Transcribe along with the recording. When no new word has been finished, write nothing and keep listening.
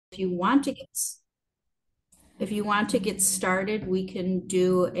you want to get started, we can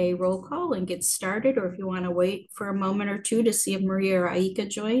do a roll call and get started, or if you want to wait for a moment or two to see if Maria or Aika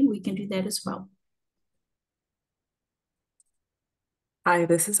join, we can do that as well. Hi,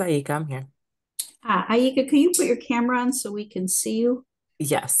 this is Aika. I'm here. Aika, can you put your camera on so we can see you?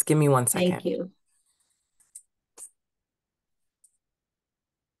 Yes, give me 1 second. Thank you.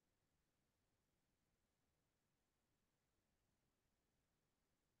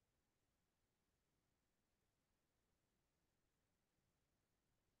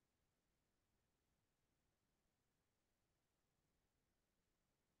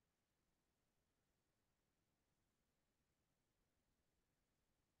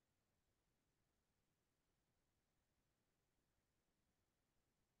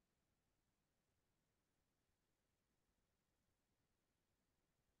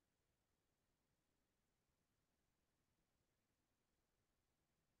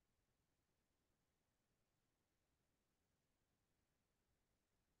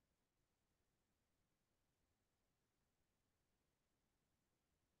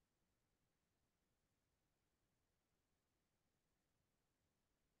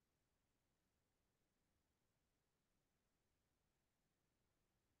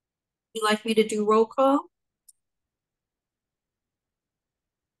 Would you like me to do roll call?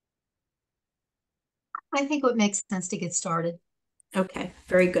 I think it would make sense to get started. Okay,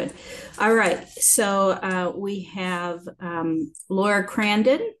 very good. All right, so we have Laura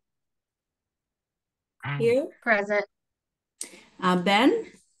Crandon here. Present. Ben.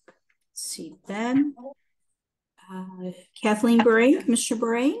 Let's see, Ben. Kathleen Brain, Commissioner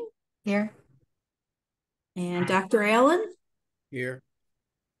Brain. Here. And Dr. Allen. Here.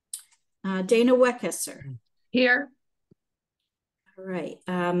 Dana Weckesser. Here. All right.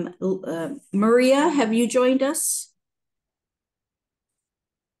 Maria, have you joined us?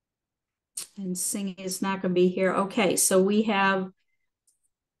 And Singh is not going to be here. Okay, so we have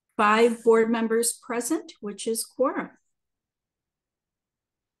 5 board members present, which is quorum.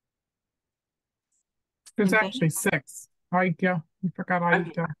 There's actually 6. Aika, you forgot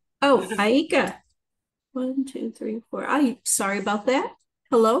Aika. Oh, Aika. 1, 2, 3, 4. I'm sorry about that.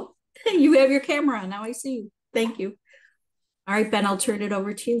 Hello. You have your camera on. Now I see you. Thank you. All right, Ben, I'll turn it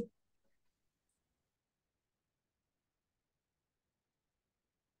over to you.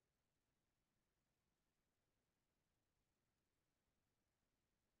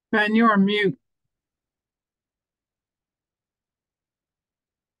 Ben, you're on mute.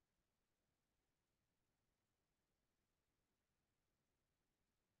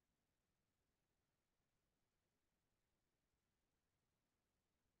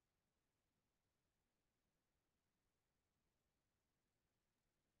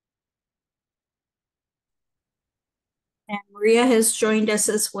 And Maria has joined us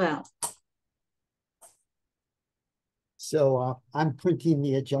as well. So I'm printing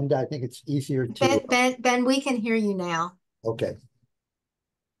the agenda. I think it's easier to... Ben, we can hear you now. Okay.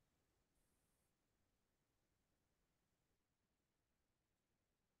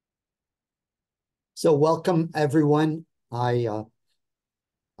 So welcome, everyone. I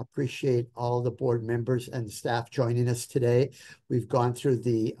appreciate all the board members and staff joining us today. We've gone through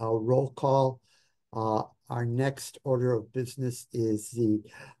the roll call. Our next order of business is the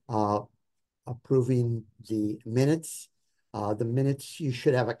approving the minutes. The minutes you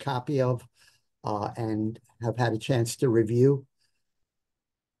should have a copy of and have had a chance to review.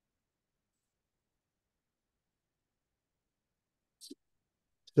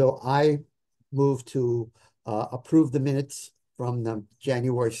 So I move to approve the minutes from the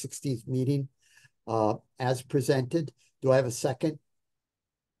January 16th meeting as presented. Do I have a second?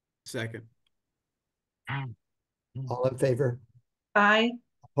 Second. All in favor? Aye.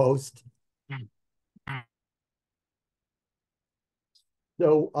 Opposed?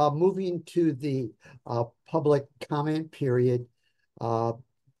 So moving to the public comment period,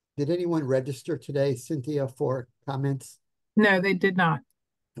 did anyone register today, Cynthia, for comments? No, they did not.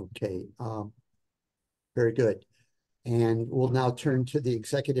 Okay, very good. And we'll now turn to the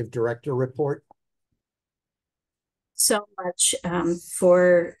executive director report. So much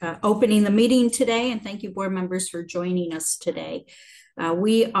for opening the meeting today, and thank you, board members, for joining us today.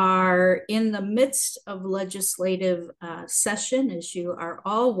 We are in the midst of legislative session, as you are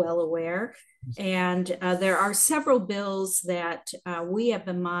all well aware, and there are several bills that we have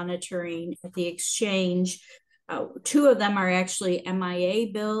been monitoring at the exchange. 2 of them are actually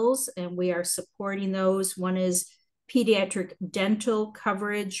MIA bills, and we are supporting those. One is pediatric dental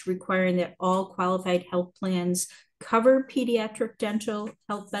coverage, requiring that all qualified health plans cover pediatric dental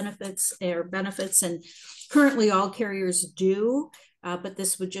health benefits, and currently all carriers do. but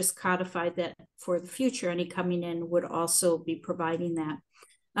this would just codify that for the future. Any coming in would also be providing that.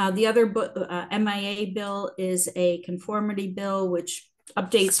 The other MIA bill is a conformity bill, which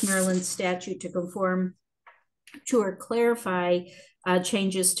updates Maryland statute to conform to or clarify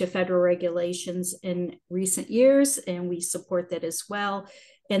changes to federal regulations in recent years, and we support that as well.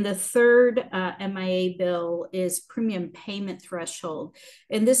 And the third MIA bill is premium payment threshold.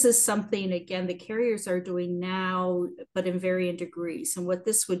 And this is something, again, the carriers are doing now, but in varying degrees. And what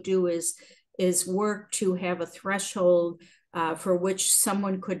this would do is work to have a threshold for which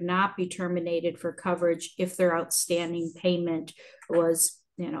someone could not be terminated for coverage if their outstanding payment was,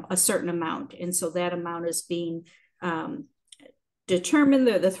 a certain amount. And so that amount is being determined.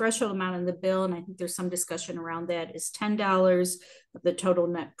 The threshold amount in the bill, and I think there's some discussion around that, is $10 of the total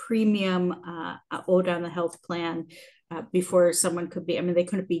net premium owed on the health plan before someone could be, they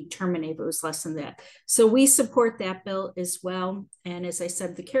couldn't be terminated if it was less than that. So we support that bill as well. And as I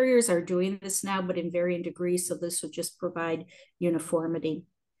said, the carriers are doing this now, but in varying degrees. So this would just provide uniformity.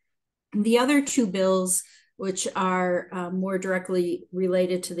 The other two bills, which are more directly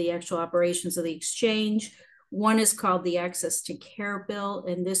related to the actual operations of the exchange, one is called the Access to Care Bill,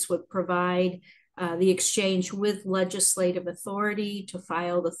 and this would provide the exchange with legislative authority to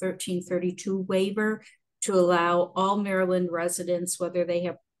file the 1332 waiver to allow all Maryland residents, whether they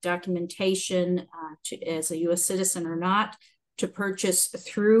have documentation as a U.S. citizen or not, to purchase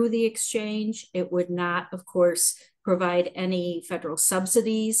through the exchange. It would not, of course, provide any federal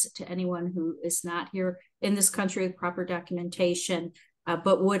subsidies to anyone who is not here in this country with proper documentation,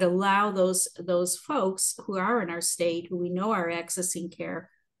 but would allow those folks who are in our state, who we know are accessing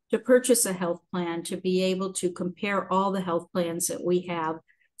care, to purchase a health plan, to be able to compare all the health plans that we have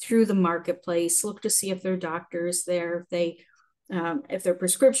through the marketplace, look to see if their doctors there, if their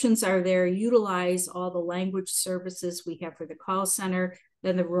prescriptions are there, utilize all the language services we have for the call center,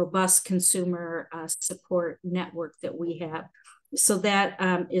 then the robust consumer support network that we have. So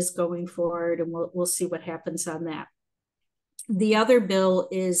that is going forward, and we'll see what happens on that. The other bill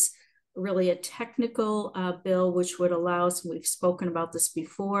is really a technical bill, which would allow us, and we've spoken about this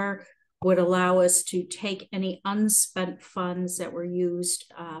before, would allow us to take any unspent funds that were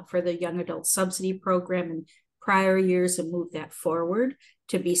used for the young adult subsidy program in prior years and move that forward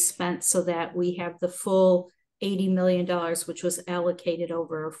to be spent so that we have the full $80 million, which was allocated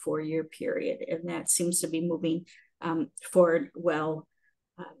over a 4-year period. And that seems to be moving forward well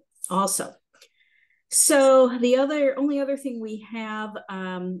also. So the only other thing we have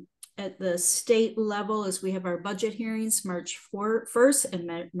at the state level is we have our budget hearings March 1st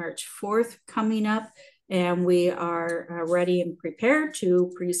and March 4th coming up, and we are ready and prepared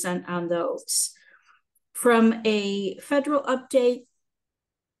to present on those. From a federal update,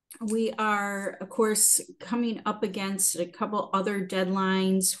 we are, of course, coming up against a couple other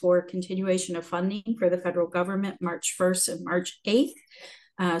deadlines for continuation of funding for the federal government, March 1st and March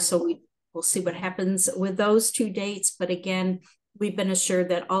 8th. So we'll see what happens with those two dates. But again, we've been assured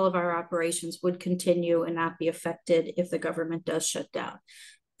that all of our operations would continue and not be affected if the government does shut down.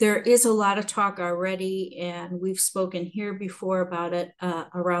 There is a lot of talk already, and we've spoken here before about it,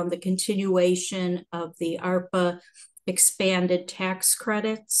 around the continuation of the ARPA expanded tax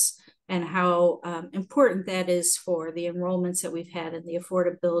credits and how important that is for the enrollments that we've had and the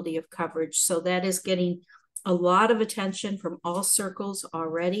affordability of coverage. So that is getting a lot of attention from all circles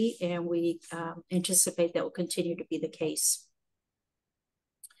already, and we anticipate that will continue to be the case.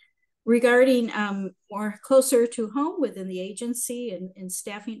 Regarding more closer to home within the agency and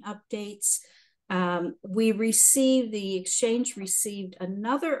staffing updates, the exchange received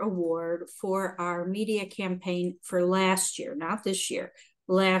another award for our media campaign for last year, not this year.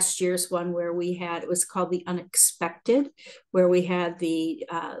 Last year's one where it was called The Unexpected, where we had the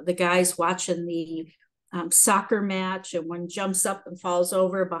guys watching the soccer match, and one jumps up and falls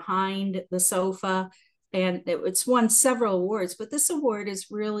over behind the sofa. And it's won several awards, but this award is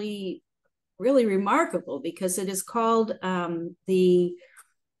really, really remarkable because it is called the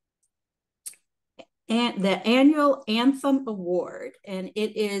Annual Anthem Award, and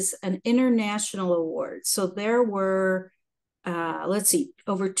it is an international award. So there were,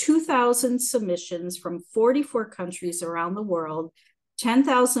 over 2,000 submissions from 44 countries around the world,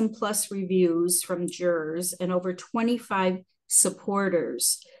 10,000 plus reviews from jurors, and over 25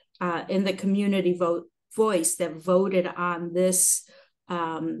 supporters in the community voice that voted on this,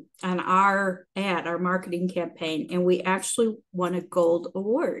 on our marketing campaign, and we actually won a gold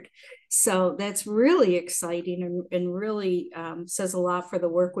award. So that's really exciting and really says a lot for the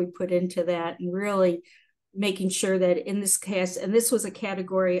work we put into that, and really making sure that in this case, and this was a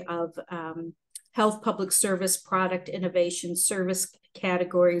category of health, public service, product innovation, service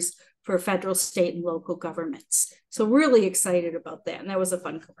categories for federal, state, and local governments. So really excited about that. And that was a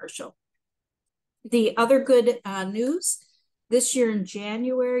fun commercial. The other good news, this year in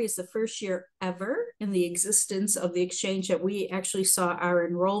January is the first year ever in the existence of the exchange that we actually saw our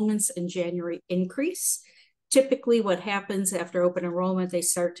enrollments in January increase. Typically what happens after open enrollment, they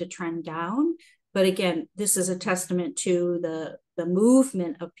start to trend down. But again, this is a testament to the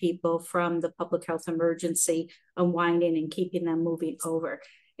movement of people from the public health emergency, unwinding and keeping them moving over.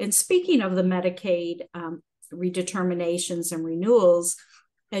 And speaking of the Medicaid redeterminations and renewals,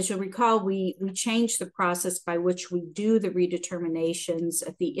 as you'll recall, we changed the process by which we do the redeterminations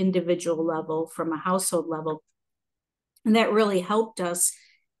at the individual level from a household level. And that really helped us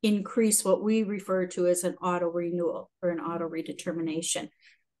increase what we refer to as an auto renewal or an auto redetermination.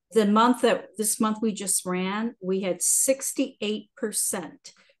 This month we just ran, we had 68%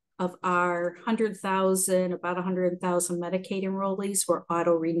 of our about 100,000 Medicaid enrollees were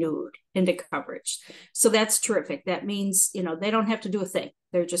auto renewed into coverage. So that's terrific. That means, they don't have to do a thing.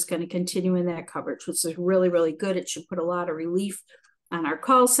 They're just going to continue in that coverage, which is really, really good. It should put a lot of relief on our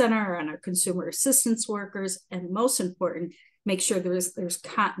call center, on our consumer assistance workers, and most important, make sure there's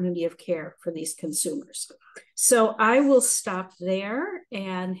continuity of care for these consumers. So I will stop there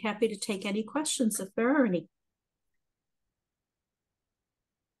and happy to take any questions if there are any.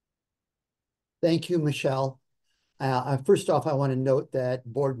 Thank you, Michelle. First off, I want to note that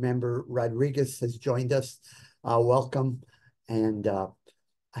Board Member Rodriguez has joined us. Welcome. And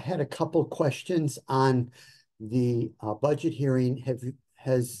I had a couple questions on the budget hearing.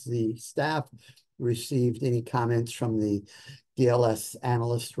 Has the staff received any comments from the DLS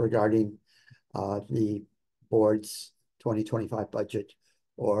analyst regarding the board's 2025 budget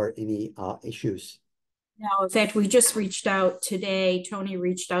or any issues? No, in fact, we just reached out today. Tony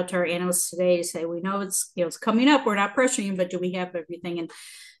reached out to our analysts today to say, we know it's coming up. We're not pressuring you, but do we have everything? And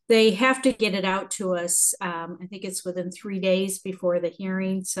they have to get it out to us. I think it's within 3 days before the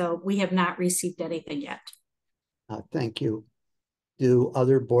hearing. So we have not received anything yet. Thank you. Do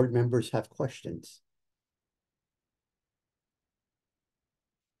other board members have questions?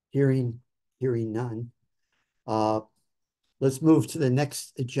 Hearing none. Let's move to the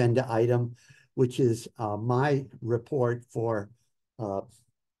next agenda item, which is my report for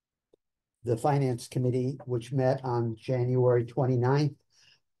the Finance Committee, which met on January 29th.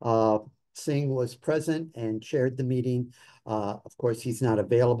 Singh was present and chaired the meeting. Of course, he's not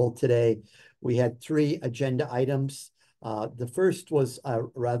available today. We had 3 agenda items. The first was a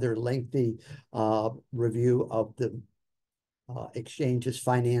rather lengthy review of the exchanges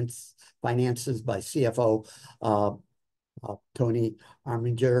finances by CFO Tony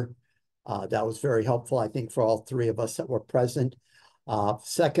Arminger. That was very helpful, I think, for all 3 of us that were present.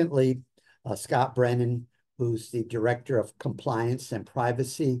 Secondly, Scott Brennan, who's the Director of Compliance and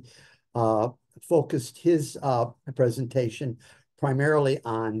Privacy, focused his presentation primarily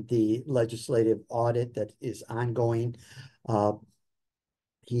on the legislative audit that is ongoing.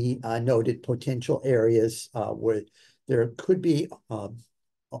 He noted potential areas where there could be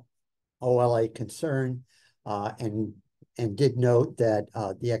OLA concern and did note that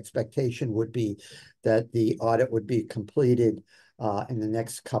the expectation would be that the audit would be completed in the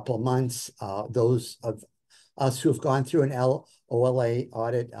next couple of months. Those of us who have gone through an OLA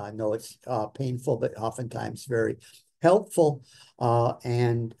audit know it's painful, but oftentimes very helpful.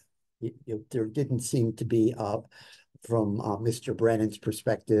 And there didn't seem to be, from Mr. Brennan's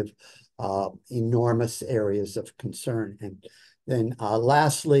perspective, enormous areas of concern. And then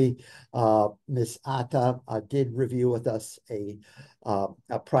lastly, Ms. Atta did review with us a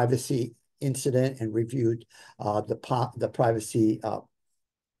privacy incident and reviewed the privacy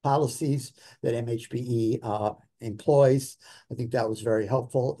policies that MHBE employs. I think that was very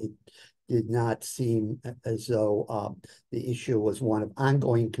helpful. It did not seem as though the issue was one of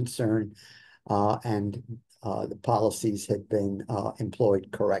ongoing concern, and the policies had been employed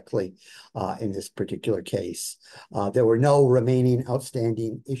correctly in this particular case. There were no remaining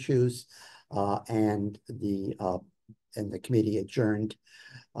outstanding issues, and the committee adjourned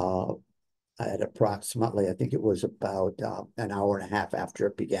at approximately, I think it was about an hour and a half after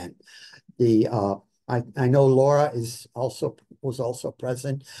it began. I know Laura was also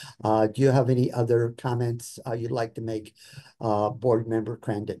present. Do you have any other comments you'd like to make, Board Member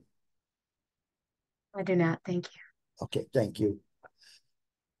Crandon? I do not. Thank you. Okay, thank you.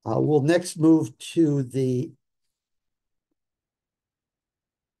 We'll next move to the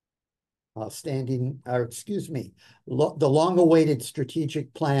the long-awaited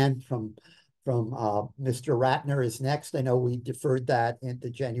strategic plan from Mr. Ratner is next. I know we deferred that in the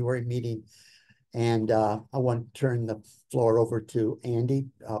January meeting And I want to turn the floor over to Andy.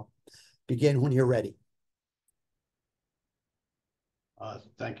 Begin when you're ready.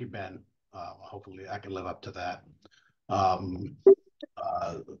 Thank you, Ben. Hopefully I can live up to that.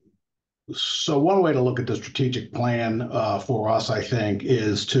 So one way to look at the strategic plan for us, I think,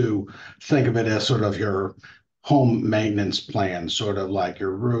 is to think of it as sort of your home maintenance plan, sort of like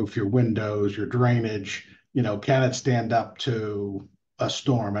your roof, your windows, your drainage. Can it stand up to a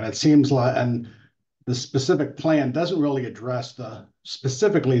storm? And it seems like, and the specific plan doesn't really address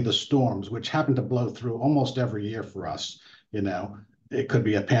specifically the storms, which happen to blow through almost every year for us. It could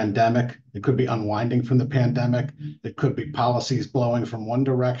be a pandemic. It could be unwinding from the pandemic. It could be policies blowing from one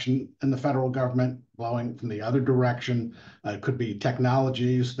direction in the federal government, blowing from the other direction. It could be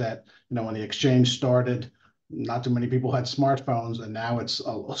technologies that, when the exchange started, not too many people had smartphones, and now it's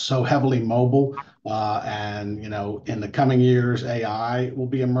so heavily mobile. And, in the coming years, AI will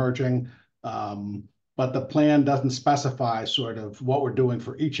be emerging. But the plan doesn't specify sort of what we're doing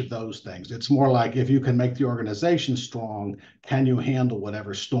for each of those things. It's more like, if you can make the organization strong, can you handle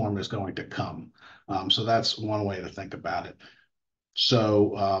whatever storm is going to come? So that's one way to think about it.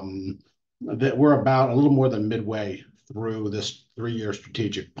 So that we're about a little more than midway through this 3-year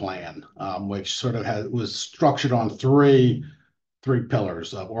strategic plan, which sort of was structured on three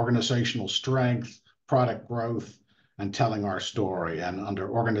pillars of organizational strength, product growth, and telling our story. And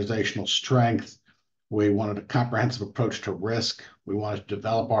under organizational strength, we wanted a comprehensive approach to risk. We wanted to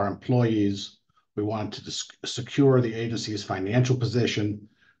develop our employees. We wanted to secure the agency's financial position,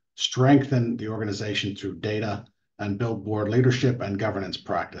 strengthen the organization through data, and build board leadership and governance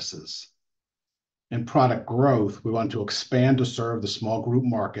practices. In product growth, we want to expand to serve the small group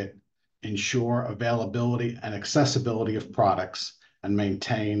market, ensure availability and accessibility of products, and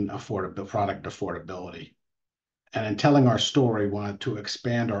maintain product affordability. And in telling our story, we wanted to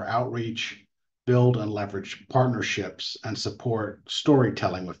expand our outreach, build and leverage partnerships, and support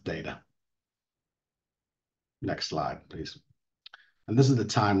storytelling with data. Next slide, please. And this is the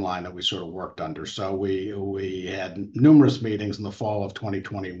timeline that we sort of worked under. So we had numerous meetings in the fall of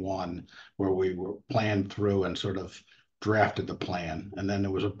 2021 where we were planned through and sort of drafted the plan. And then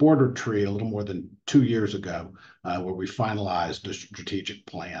there was a board retreat a little more than 2 years ago where we finalized the strategic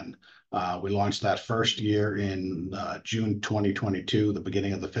plan. We launched that first year in June 2022, the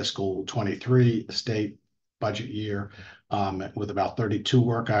beginning of the fiscal 23 state budget year, with about 32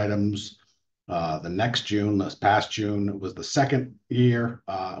 work items. The next June, this past June, was the second year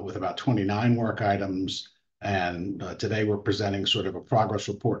with about 29 work items. And today we're presenting sort of a progress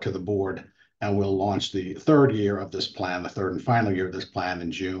report to the board, and we'll launch the third year of this plan, the third and final year of this plan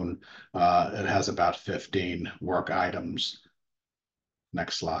in June. It has about 15 work items.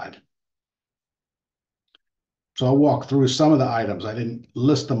 Next slide. So I'll walk through some of the items. I didn't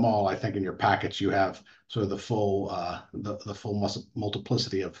list them all. I think in your packets you have sort of the full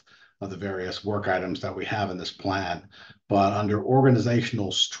multiplicity of the various work items that we have in this plan. But under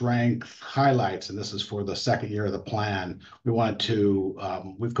organizational strength highlights, and this is for the second year of the plan, we wanted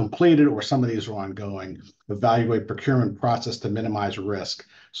to, we've completed, or some of these are ongoing, evaluate procurement process to minimize risk.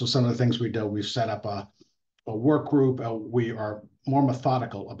 So some of the things we do, we've set up a work group. We are more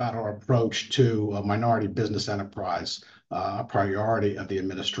methodical about our approach to a minority business enterprise, a priority of the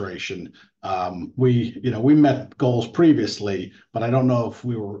administration. We met goals previously, but I don't know if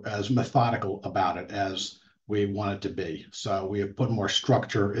we were as methodical about it as we wanted to be. So we have put more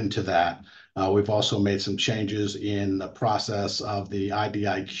structure into that. We've also made some changes in the process of the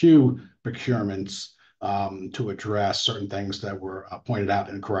IDIQ procurements to address certain things that were pointed out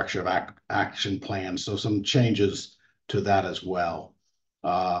in corrective action plans. So some changes to that as well.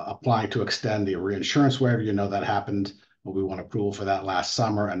 Applying to extend the reinsurance waiver, that happened. We won approval for that last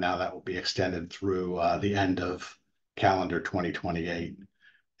summer, and now that will be extended through the end of calendar 2028.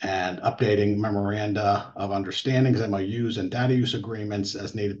 And updating memoranda of understandings, MOUs, and data use agreements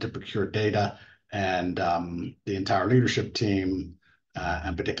as needed to procure data. And the entire leadership team,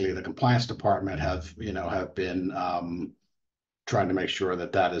 and particularly the compliance department, have been trying to make sure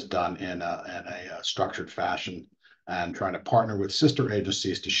that that is done in a structured fashion, and trying to partner with sister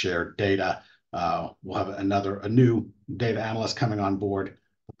agencies to share data. We'll have a new data analyst coming on board,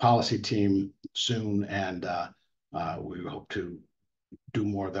 the policy team soon, and we hope to do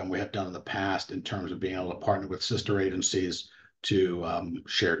more than we have done in the past in terms of being able to partner with sister agencies to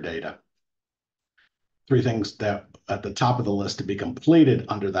share data. 3 things that at the top of the list to be completed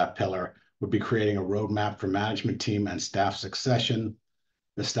under that pillar would be creating a roadmap for management team and staff succession,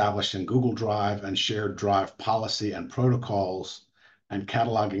 established in Google Drive and shared Drive policy and protocols, and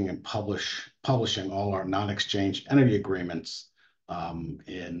cataloging and publishing all our non-exchange entity agreements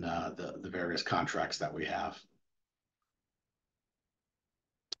in the various contracts that we have.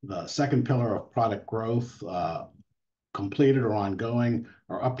 The second pillar of product growth, completed or ongoing,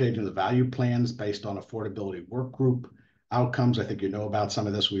 are updating the value plans based on affordability work group outcomes. I think you know about some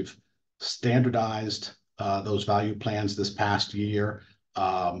of this. We've standardized those value plans this past year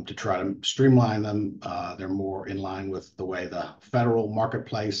to try to streamline them. They're more in line with the way the federal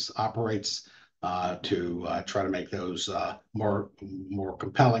marketplace operates, to try to make those more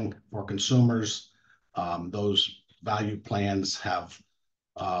compelling for consumers. Those value plans have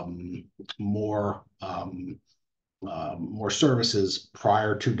more services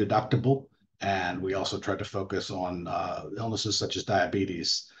prior to deductible, and we also tried to focus on illnesses such as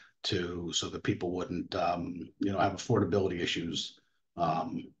diabetes so that people wouldn't have affordability issues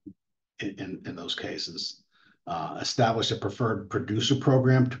in those cases. Establish a preferred producer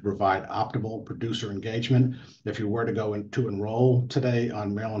program to provide optimal producer engagement. If you were to go to enroll today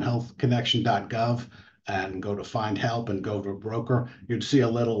on MarylandHealthConnection.gov and go to find help and go to a broker, you'd see a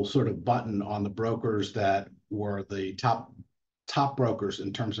little sort of button on the brokers that were the top brokers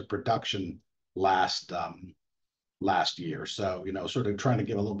in terms of production last year. So, sort of trying to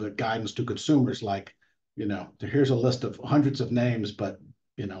give a little bit of guidance to consumers, like, here's a list of hundreds of names, but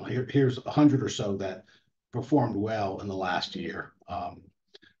here's 100 or so that performed well in the last year.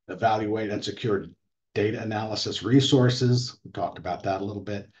 Evaluate and secure data analysis resources. We talked about that a little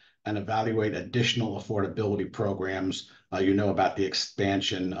bit. And evaluate additional affordability programs. About the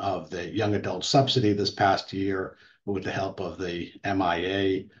expansion of the young adult subsidy this past year with the help of the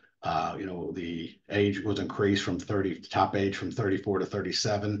MIA. The age was increased from top age from 34 to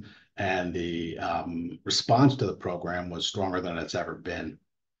 37, and the response to the program was stronger than it's ever been.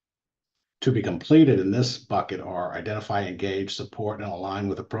 To be completed in this bucket are identify, engage, support, and align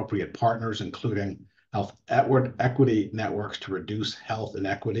with appropriate partners, including health equity networks to reduce health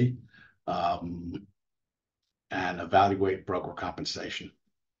inequity, and evaluate broker compensation.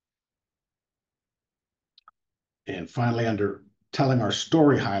 And finally, under telling our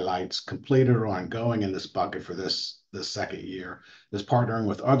story highlights, completed or ongoing in this bucket for this second year, is partnering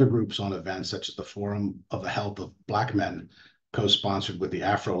with other groups on events such as the Forum of the Health of Black Men, co-sponsored with the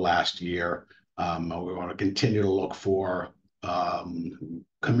Afro last year. We want to continue to look for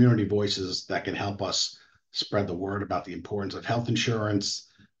community voices that can help us spread the word about the importance of health insurance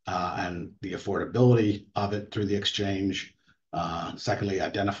and the affordability of it through the exchange. Secondly,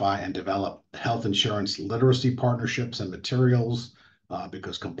 identify and develop health insurance literacy partnerships and materials,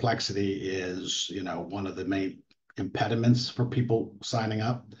 because complexity is, one of the main impediments for people signing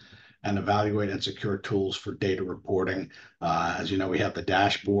up. And evaluate and secure tools for data reporting. As you know, we have the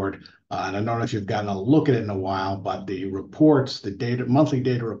dashboard, and I don't know if you've gotten a look at it in a while, but the reports, monthly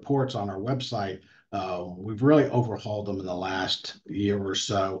data reports on our website, we've really overhauled them in the last year or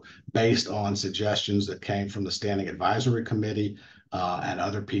so based on suggestions that came from the Standing Advisory Committee and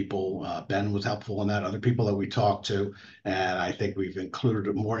other people. Ben was helpful in that, other people that we talked to, and I think we've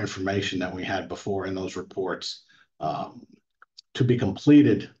included more information than we had before in those reports. To be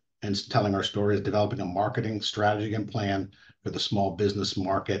completed and telling our story is developing a marketing strategy and plan for the small business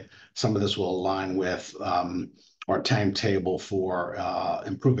market. Some of this will align with our timetable for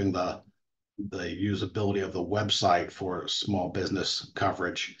improving the usability of the website for small business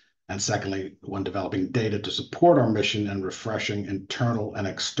coverage. And secondly, when developing data to support our mission and refreshing internal and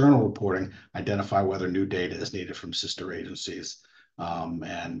external reporting, identify whether new data is needed from sister agencies.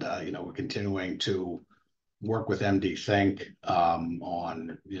 We're continuing to work with MD Think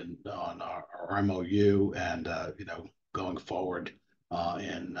on our MOU and going forward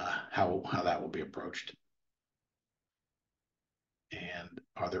in how that will be approached. And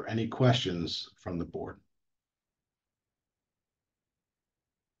are there any questions from the board?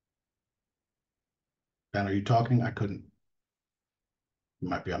 Ben, are you talking? I couldn't. You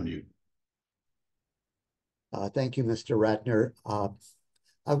might be on mute. Thank you, Mr. Ratner. I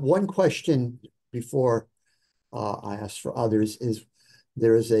have one question before I ask for others.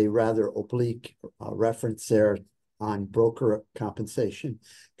 There is a rather oblique reference there on broker compensation.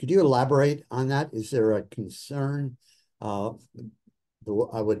 Could you elaborate on that? Is there a concern? I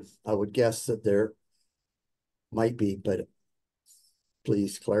would guess that there might be, but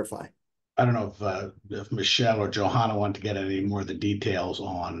please clarify. I don't know if Michelle or Johanna want to get any more of the details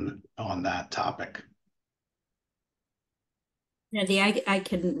on that topic. Yeah, I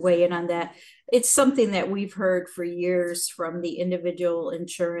can weigh in on that. It's something that we've heard for years from the individual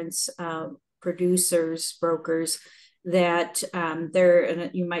insurance producers, brokers, that and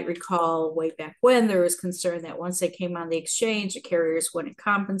you might recall way back when there was concern that once they came on the exchange, the carriers wouldn't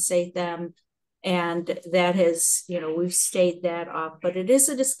compensate them. And that has, we've stayed that off, but it is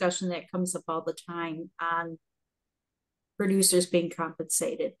a discussion that comes up all the time on producers being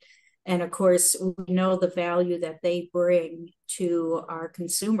compensated. And of course, we know the value that they bring to our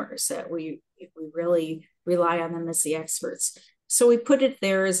consumers, that we really rely on them as the experts. So we put it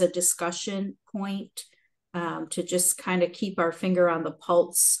there as a discussion point, to just kind of keep our finger on the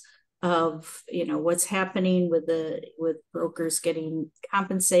pulse of what's happening with brokers getting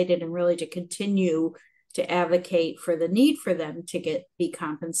compensated, and really to continue to advocate for the need for them to be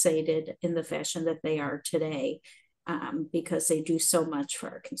compensated in the fashion that they are today, because they do so much for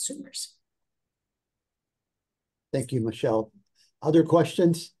our consumers. Thank you, Michelle. Other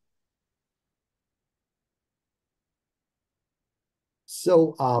questions?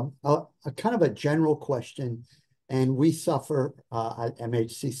 So a kind of a general question, and we suffer at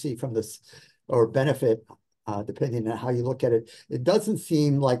MHCC from this, or benefit, depending on how you look at it. It doesn't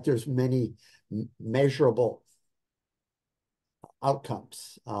seem like there's many measurable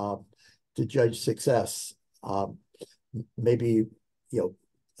outcomes to judge success. Maybe,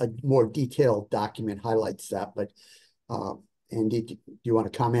 a more detailed document highlights that, but Andy, do you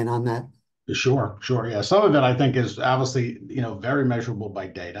want to comment on that? Sure. Yeah. Some of it I think is obviously, very measurable by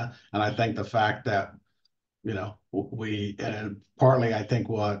data. And I think the fact that, and partly I think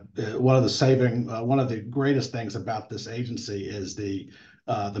one of the greatest things about this agency is the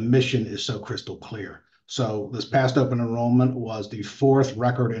mission is so crystal clear. So this past open enrollment was the 4th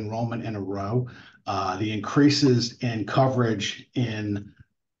record enrollment in a row. The increases in coverage in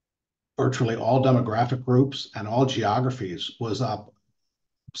virtually all demographic groups and all geographies was up,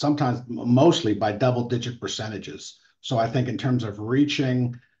 sometimes mostly by double-digit percentages. So I think in terms of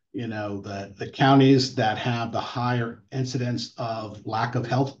reaching, the counties that have the higher incidence of lack of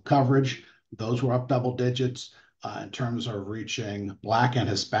health coverage, those were up double digits. In terms of reaching Black and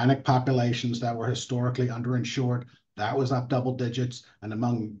Hispanic populations that were historically underinsured, that was up double digits. And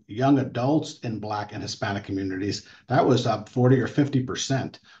among young adults in Black and Hispanic communities, that was up 40 or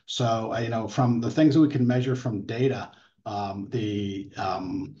 50%. So, from the things that we can measure from data, the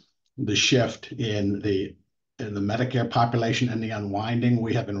shift in the Medicare population and the unwinding,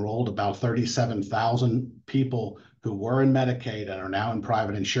 we have enrolled about 37,000 people who were in Medicaid and are now in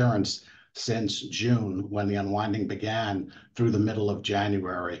private insurance since June, when the unwinding began, through the middle of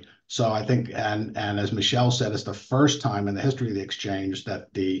January. So I think, and as Michelle said, it's the first time in the history of the exchange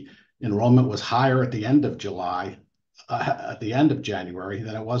that the enrollment was higher at the end of July, at the end of January,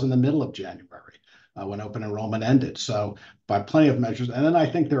 than it was in the middle of January, when open enrollment ended. So by plenty of measures. And then I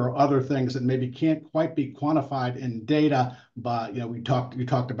think there are other things that maybe can't quite be quantified in data, but you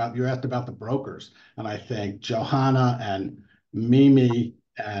asked about the brokers. And I think Johanna and Mimi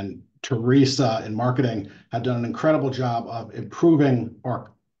and Teresa in marketing have done an incredible job of improving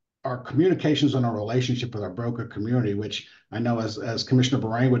our communications and our relationship with our broker community, which I know as Commissioner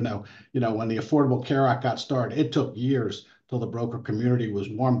Bahrain would know, when the Affordable Care Act got started, it took years till the broker community was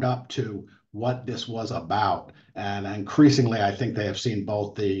warmed up to what this was about. And increasingly, I think they have seen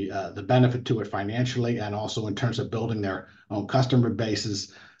both the benefit to it financially and also in terms of building their own customer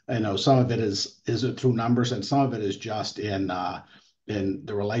bases. Some of it is through numbers, and some of it is just in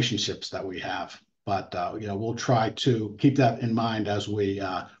the relationships that we have. But we'll try to keep that in mind as we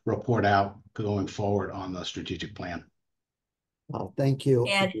report out going forward on the strategic plan. Well, thank you.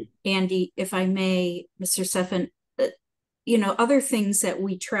 And Andy, if I may, Mr. Seffen, other things that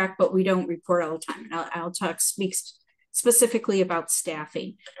we track but we don't report all the time, and I'll speak specifically about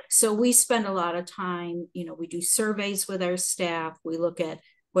staffing. So we spend a lot of time, we do surveys with our staff. We look at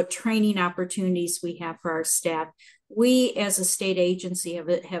what training opportunities we have for our staff. We, as a state agency,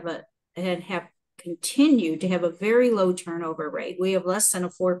 have continued to have a very low turnover rate. We have less than a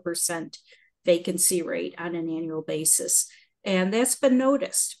 4% vacancy rate on an annual basis, and that's been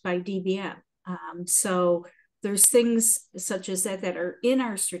noticed by DBM. So there's things such as that are in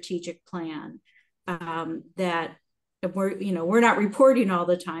our strategic plan, that we're not reporting all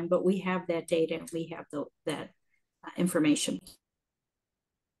the time, but we have that data and we have that information.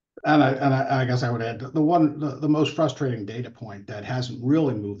 And I guess I would add the most frustrating data point that hasn't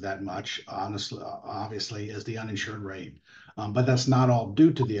really moved that much, honestly, obviously, is the uninsured rate. But that's not all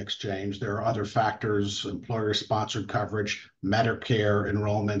due to the exchange. There are other factors: employer-sponsored coverage, Medicare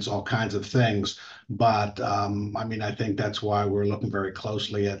enrollments, all kinds of things. But I think that's why we're looking very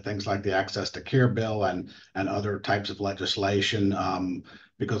closely at things like the Access to Care bill and other types of legislation,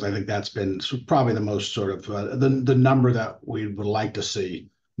 because I think that's been probably the most sort of the number that we would like to see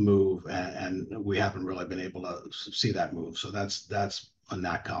move, and we haven't really been able to see that move. So that's on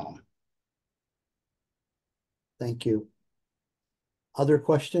that column. Thank you. Other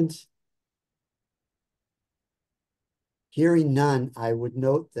questions? Hearing none, I would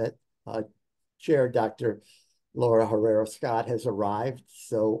note that Chair Dr. Laura Herrera Scott has arrived.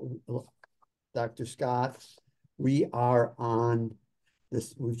 So, Dr. Scott, we are on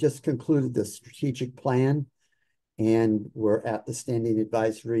this. We've just concluded the strategic plan, and we're at the Standing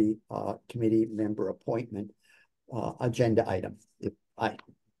Advisory Committee member appointment agenda item. If I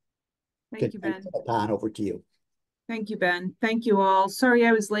Thank you, Ben. On over to you. Thank you, Ben. Thank you all. Sorry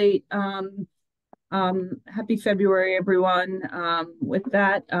I was late. Happy February, everyone. With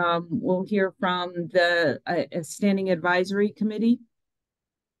that, we'll hear from the Standing Advisory Committee.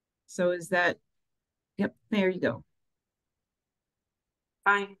 So is that, yep, there you go.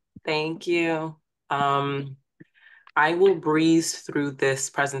 Hi, thank you. I will breeze through this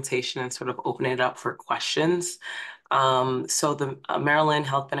presentation and sort of open it up for questions. So the Maryland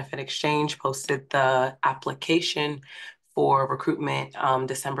Health Benefit Exchange posted the application for recruitment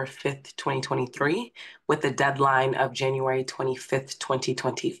December 5th, 2023, with a deadline of January 25th,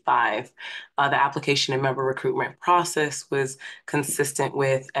 2025. The application and member recruitment process was consistent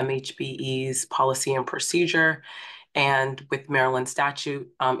with MHBE's policy and procedure. And with Maryland statute,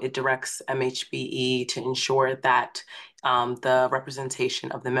 it directs MHBE to ensure that the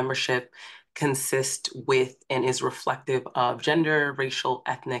representation of the membership consists with and is reflective of gender, racial,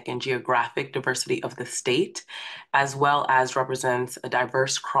 ethnic, and geographic diversity of the state, as well as represents a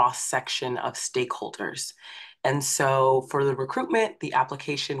diverse cross-section of stakeholders. And so for the recruitment, the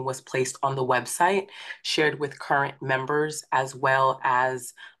application was placed on the website, shared with current members, as well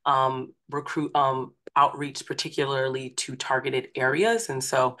as outreach particularly to targeted areas. And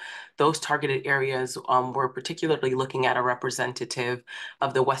so those targeted areas were particularly looking at a representative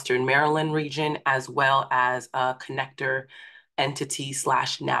of the Western Maryland region, as well as a connector entity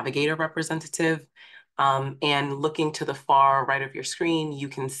 / navigator representative. And looking to the far right of your screen, you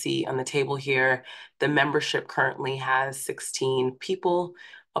can see on the table here, the membership currently has 16 people,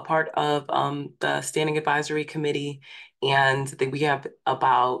 a part of the Standing Advisory Committee. And we have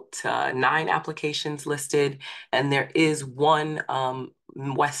about 9 applications listed, and there is one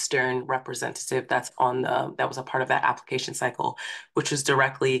Western representative that's on that was a part of that application cycle, which was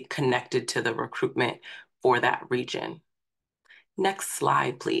directly connected to the recruitment for that region. Next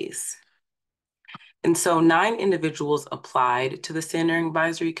slide, please. And so 9 individuals applied to the Standing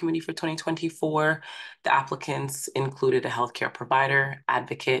Advisory Committee for 2024. The applicants included a healthcare provider,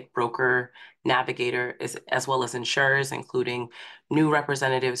 advocate, broker, navigator, as well as insurers, including new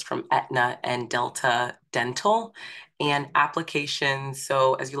representatives from Aetna and Delta Dental. And applications,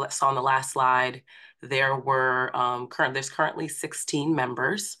 so as you saw on the last slide, there's currently 16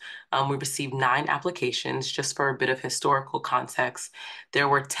 members. We received 9 applications. Just for a bit of historical context, there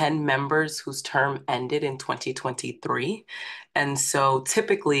were 10 members whose term ended in 2023. And so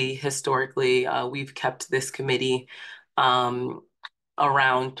typically, historically, we've kept this committee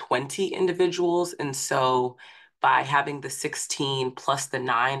around 20 individuals. And so by having the 16 plus the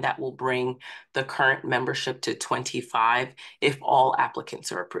 9, that will bring the current membership to 25 if all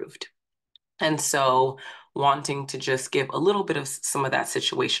applicants are approved. And so wanting to just give a little bit of some of that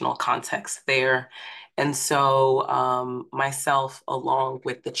situational context there. And so myself, along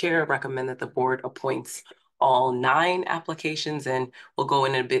with the chair, recommend that the board appoints all 9 applications, and we'll go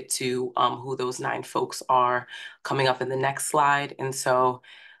in a bit to who those 9 folks are coming up in the next slide. And so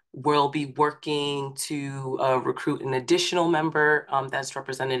we'll be working to recruit an additional member that's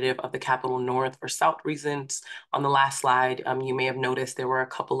representative of the Capital North or South regions. On the last slide, you may have noticed there were a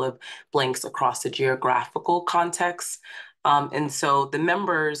couple of blanks across the geographical context. And so the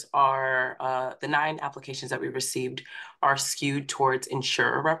members are, the 9 applications that we received are skewed towards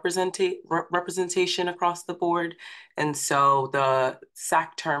insurer representation across the board. And so the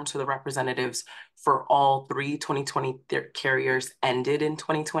SAC terms for the representatives for all 3 2020 carriers ended in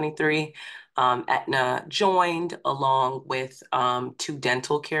 2023. Aetna joined along with 2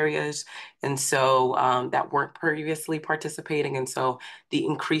 dental carriers, and so that weren't previously participating. And so the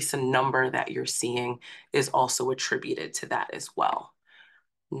increase in number that you're seeing is also attributed to that as well.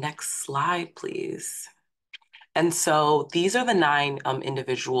 Next slide, please. And so these are the 9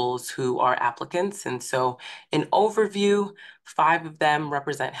 individuals who are applicants. And so in overview, 5 of them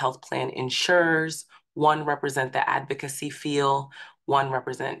represent health plan insurers, 1 represent the advocacy field, 1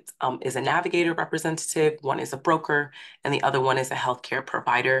 is a navigator representative, 1 is a broker, and the other 1 is a healthcare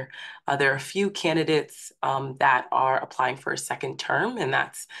provider. There are a few candidates that are applying for a second term, and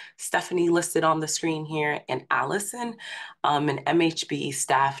that's Stephanie listed on the screen here, and Allison. And MHBE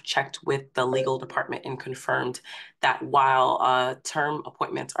staff checked with the legal department and confirmed that while term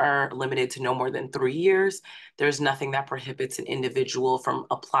appointments are limited to no more than 3 years, there's nothing that prohibits an individual from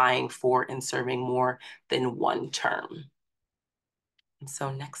applying for and serving more than 1 term. And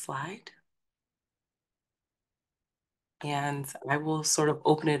so next slide. And I will sort of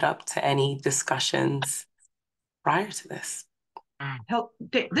open it up to any discussions prior to this.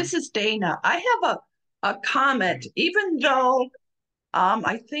 This is Dana. I have a comment, even though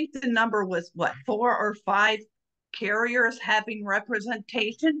I think the number was what, 4 or 5 carriers having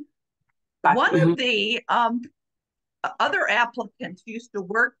representation. One of the other applicants used to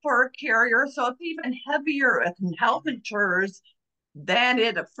work for a carrier, so it's even heavier in health insurers than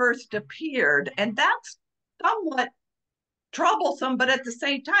it first appeared. And that's somewhat troublesome, but at the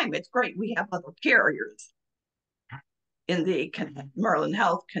same time, it's great we have other carriers in the Merlin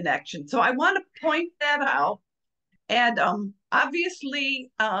Health connection. So I want to point that out. And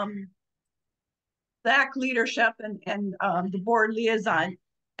obviously, SAC leadership and the board liaison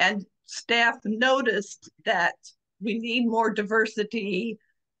and staff noticed that we need more diversity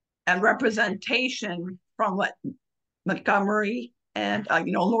and representation from what Montgomery and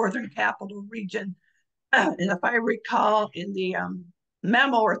Northern Capital Region. And if I recall in the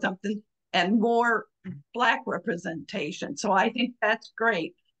memo or something, and more Black representation. So I think that's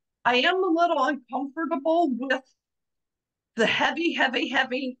great. I am a little uncomfortable with the heavy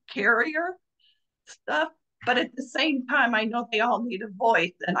carrier stuff, but at the same time, I know they all need a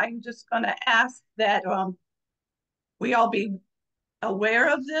voice, and I'm just going to ask that we all be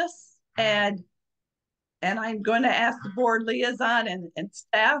aware of this, and I'm going to ask the board liaison and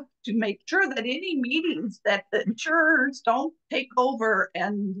staff to make sure that any meetings that the insurers don't take over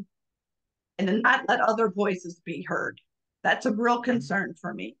and not let other voices be heard. That's a real concern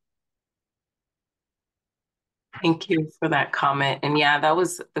for me. Thank you for that comment. And yeah,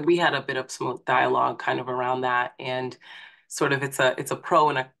 we had a bit of smooth dialogue kind of around that, and sort of it's a pro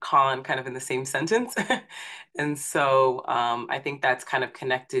and a con kind of in the same sentence. And so I think that's kind of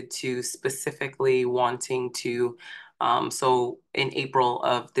connected to specifically wanting to, so in April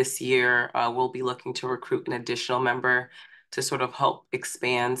of this year, we'll be looking to recruit an additional member to sort of help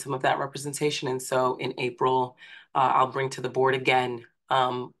expand some of that representation. And so in April, I'll bring to the board again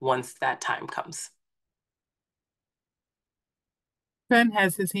once that time comes. Ben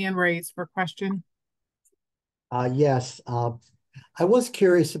has his hand raised for question. Yes, I was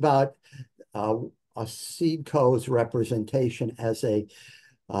curious about a SEDCO's representation as a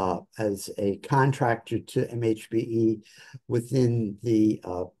contractor to MHBE within the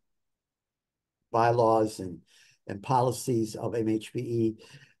bylaws and policies of MHBE.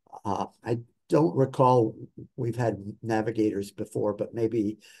 I don't recall we've had navigators before, but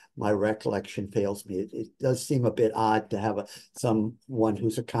maybe my recollection fails me. It does seem a bit odd to have someone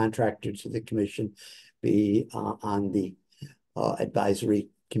who's a contractor to the commission be on the advisory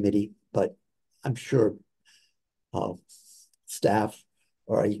committee, but I'm sure staff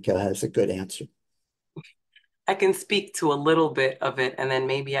or Aika has a good answer. I can speak to a little bit of it, and then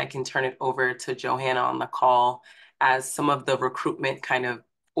maybe I can turn it over to Johanna on the call, as some of the recruitment kind of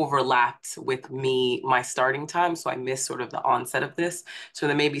overlapped with my starting time. So I missed sort of the onset of this. So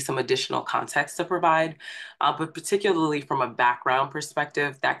there may be some additional context to provide, but particularly from a background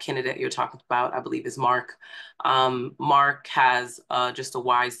perspective, that candidate you're talking about, I believe, is Mark. Mark has just a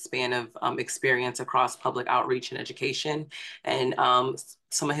wide span of experience across public outreach and education. And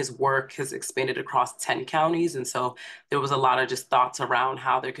some of his work has expanded across 10 counties. And so there was a lot of just thoughts around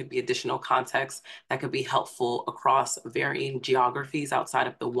how there could be additional context that could be helpful across varying geographies outside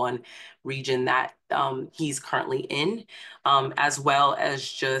of the one region that he's currently in, as well as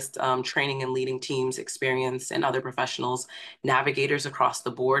just training and leading teams, experience, and other professionals, navigators across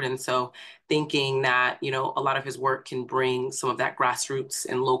the board. And so thinking that, a lot of his work can bring some of that grassroots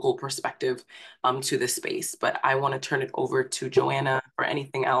and local perspective to the space. But I want to turn it over to Joanna for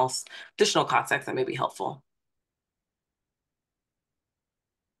anything else, additional context that may be helpful.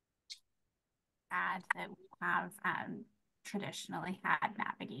 Add that we have traditionally had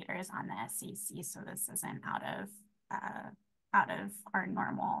navigators on the SEC, so this isn't out of our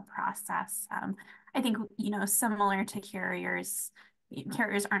normal process. I think, similar to carriers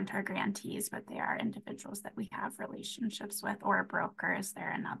aren't our grantees, but they are individuals that we have relationships with, or brokers.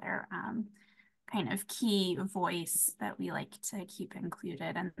 They're another kind of key voice that we like to keep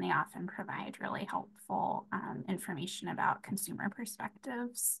included, and they often provide really helpful information about consumer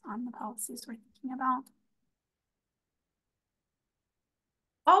perspectives on the policies we're thinking about.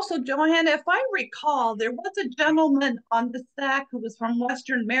 Also, Johanna, if I recall, there was a gentleman on the SAC who was from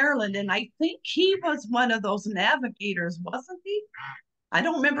Western Maryland, and I think he was one of those navigators, wasn't he? I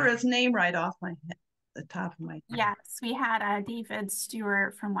don't remember his name right off my head, the top of my head. Yes, we had David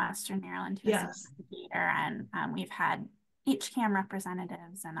Stewart from Western Maryland, who's a navigator, and we've had HCAM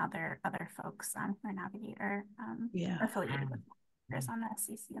representatives and other folks who are navigator affiliated with. on the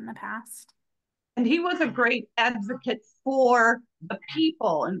SCC in the past. And he was a great advocate for the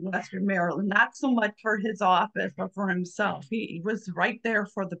people in Western Maryland, not so much for his office or for himself. He was right there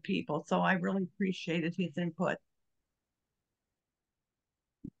for the people. So I really appreciated his input.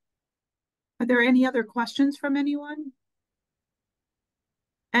 Are there any other questions from anyone?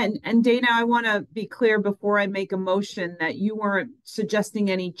 And Dana, I want to be clear before I make a motion that you weren't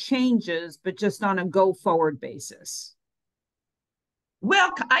suggesting any changes, but just on a go forward basis.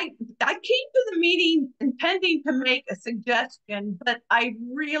 Well, I came to the meeting intending to make a suggestion, but I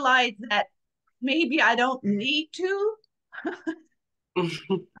realized that maybe I don't need to.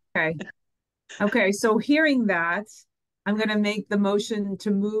 Okay. Okay, so hearing that, I'm going to make the motion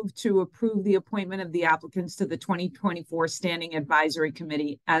to move to approve the appointment of the applicants to the 2024 Standing Advisory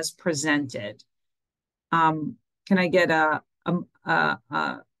Committee as presented. Can I get a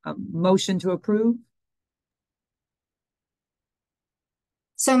motion to approve?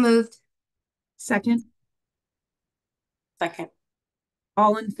 So moved. Second? Second.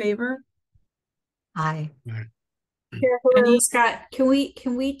 All in favor? Aye. Chair Herrera Scott, can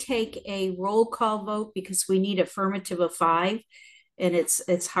we take a roll call vote because we need affirmative of 5, and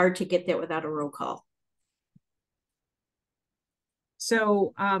it's hard to get that without a roll call.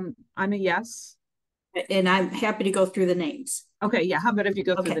 So I'm a yes. And I'm happy to go through the names. Okay, yeah. How about if you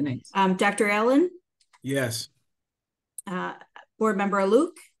go through the names? Dr. Allen, Yes. Board Member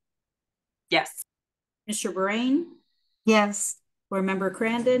Aluk, Yes. Mr. Brain, Yes. Board Member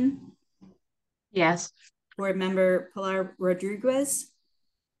Crandon, Yes. Board Member Pilar Rodriguez,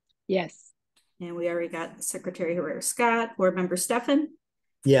 Yes. and we already got Secretary Herrera Scott, Board Member Steffen,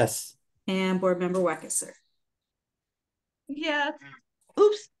 Yes. and Board Member Weckesser. Yes.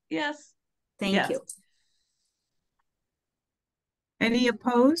 Oops. Yes. Thank Yes. you. Any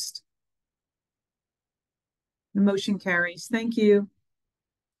opposed? The motion carries. Thank you.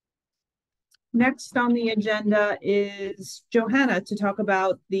 Next on the agenda is Johanna to talk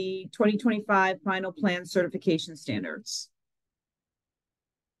about the 2025 final plan certification standards.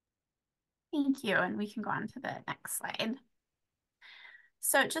 Thank you, and we can go on to the next slide.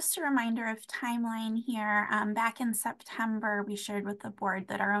 So just a reminder of timeline here. Back in September, we shared with the board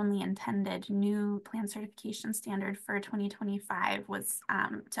that our only intended new plan certification standard for 2025 was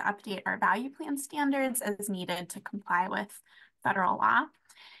to update our value plan standards as needed to comply with federal law.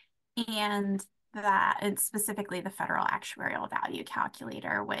 And that it's specifically the federal actuarial value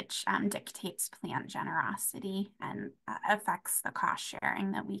calculator, which dictates plan generosity and affects the cost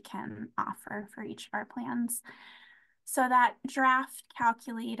sharing that we can offer for each of our plans. So that draft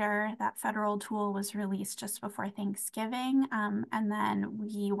calculator, that federal tool, was released just before Thanksgiving. And then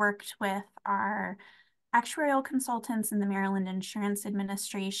we worked with our actuarial consultants in the Maryland Insurance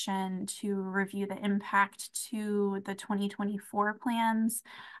Administration to review the impact to the 2024 plans,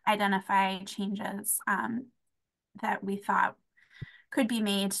 identify changes that we thought could be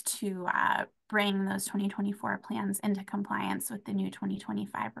made to bring those 2024 plans into compliance with the new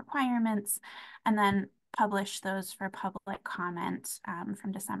 2025 requirements, and then publish those for public comment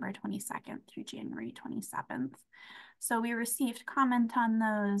from December 22nd through January 27th. So we received comment on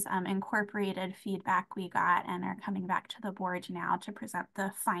those, incorporated feedback we got, and are coming back to the board now to present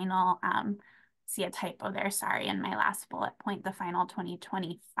the final, see a typo there, sorry, in my last bullet point, the final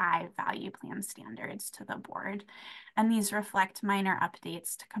 2025 value plan standards to the board. And these reflect minor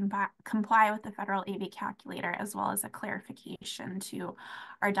updates to comply with the federal AV calculator, as well as a clarification to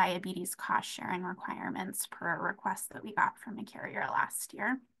our diabetes cost sharing requirements per a request that we got from a carrier last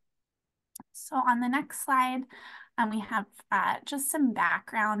year. So on the next slide, we have just some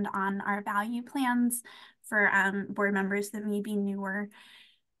background on our value plans for board members that may be newer.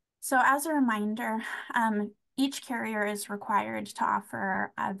 So as a reminder, each carrier is required to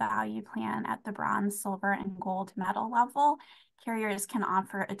offer a value plan at the bronze, silver, and gold medal level. Carriers can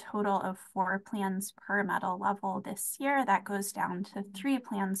offer a total of 4 plans per medal level this year. That goes down to 3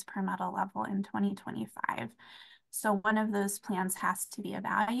 plans per medal level in 2025. So one of those plans has to be a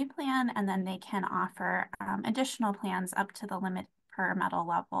value plan, and then they can offer additional plans up to the limit per medal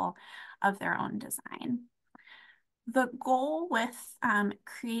level of their own design. The goal with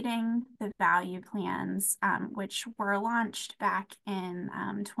creating the value plans, which were launched back in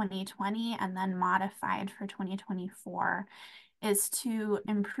 2020 and then modified for 2024, is to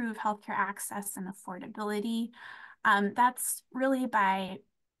improve healthcare access and affordability. That's really by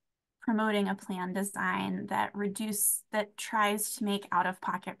promoting a plan design that tries to make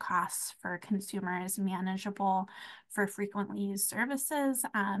out-of-pocket costs for consumers manageable for frequently used services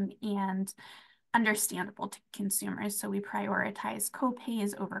and understandable to consumers. So we prioritize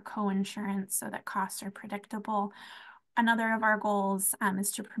co-pays over co-insurance so that costs are predictable. Another of our goals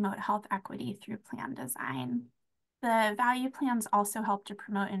is to promote health equity through plan design. The value plans also help to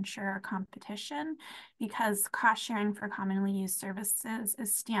promote insurer competition because cost sharing for commonly used services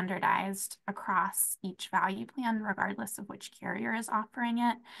is standardized across each value plan, regardless of which carrier is offering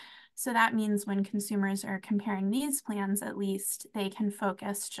it. So that means when consumers are comparing these plans, at least they can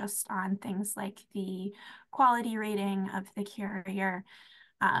focus just on things like the quality rating of the carrier,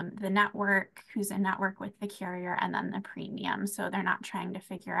 the network, who's in network with the carrier, and then the premium. So they're not trying to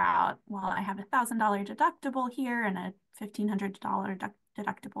figure out, well, I have $1,000 deductible here and a $1,500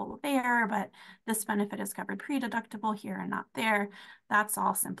 deductible there, but this benefit is covered pre-deductible here and not there. That's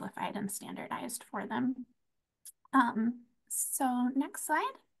all simplified and standardized for them. So next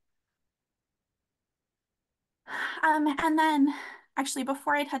slide. And then actually,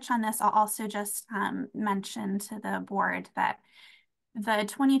 before I touch on this, I'll also just mention to the board that the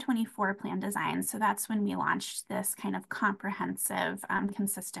 2024 plan design, so that's when we launched this kind of comprehensive,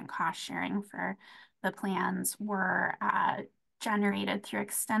 consistent cost sharing for the plans, were generated through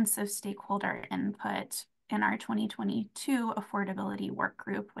extensive stakeholder input in our 2022 affordability work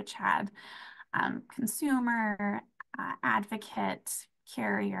group, which had consumer, advocate,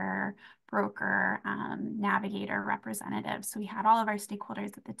 carrier, broker, navigator representatives. So we had all of our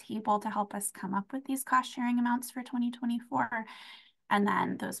stakeholders at the table to help us come up with these cost sharing amounts for 2024. And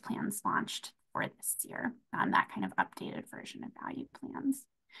then those plans launched for this year, that kind of updated version of value plans.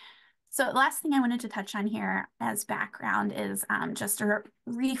 So the last thing I wanted to touch on here as background is just a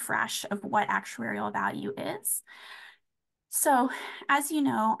refresh of what actuarial value is. So as you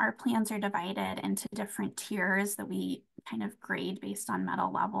know, our plans are divided into different tiers that we kind of grade based on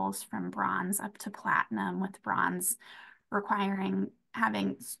metal levels from bronze up to platinum, with bronze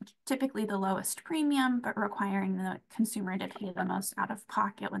having typically the lowest premium, but requiring the consumer to pay the most out of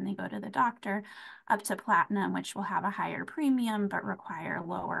pocket when they go to the doctor, up to platinum, which will have a higher premium, but require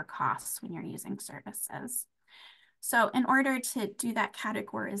lower costs when you're using services. So in order to do that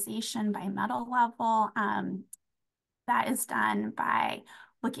categorization by metal level, that is done by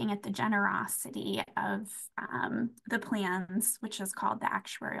looking at the generosity of the plans, which is called the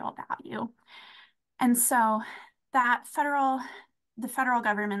actuarial value. And so that the federal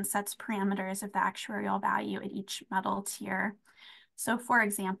government sets parameters of the actuarial value at each metal tier. So for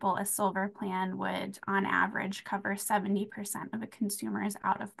example, a silver plan would on average cover 70% of a consumer's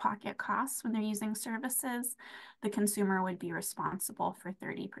out-of-pocket costs when they're using services. The consumer would be responsible for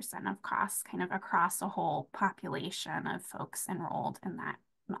 30% of costs kind of across a whole population of folks enrolled in that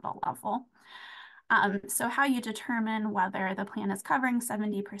metal level. So how you determine whether the plan is covering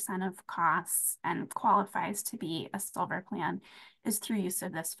 70% of costs and qualifies to be a silver plan is through use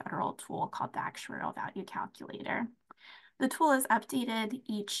of this federal tool called the Actuarial Value Calculator. The tool is updated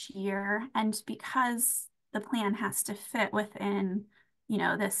each year, and because the plan has to fit within,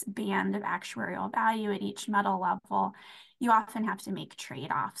 this band of actuarial value at each metal level, you often have to make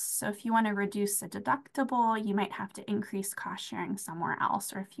trade-offs. So if you want to reduce a deductible, you might have to increase cost sharing somewhere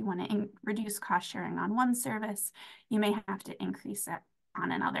else. Or if you want to reduce cost sharing on one service, you may have to increase it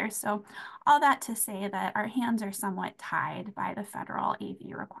on another. So all that to say that our hands are somewhat tied by the federal AV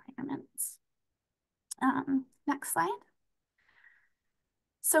requirements. Next slide.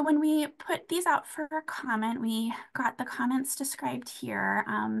 So when we put these out for comment, we got the comments described here.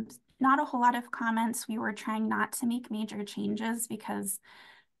 Not a whole lot of comments. We were trying not to make major changes because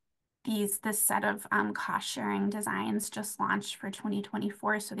this set of cost sharing designs just launched for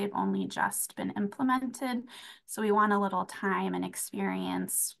 2024, so they've only just been implemented. So we want a little time and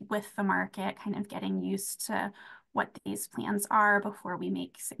experience with the market, kind of getting used to what these plans are before we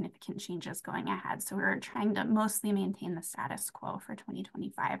make significant changes going ahead. So we're trying to mostly maintain the status quo for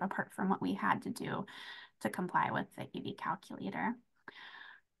 2025, apart from what we had to do to comply with the AV calculator.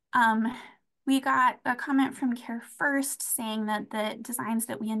 We got a comment from Care First saying that the designs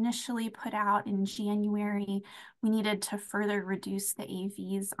that we initially put out in January, we needed to further reduce the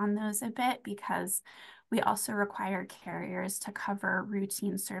AVs on those a bit because we also require carriers to cover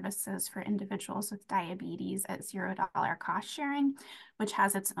routine services for individuals with diabetes at $0 cost sharing, which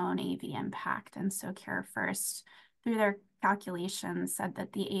has its own AV impact. And so Care First, through their calculations, said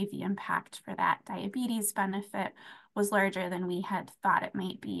that the AV impact for that diabetes benefit was larger than we had thought it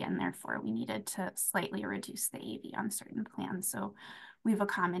might be, and therefore we needed to slightly reduce the AV on certain plans. So we've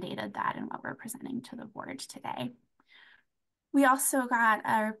accommodated that in what we're presenting to the board today. We also got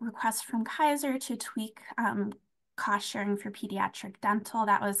a request from Kaiser to tweak cost sharing for pediatric dental.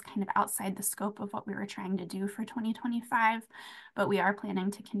 That was kind of outside the scope of what we were trying to do for 2025, but we are planning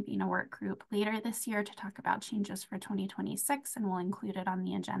to convene a work group later this year to talk about changes for 2026, and we'll include it on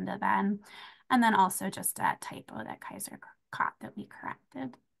the agenda then. And then also just a typo that Kaiser caught that we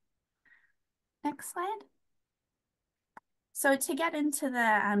corrected. Next slide. So to get into the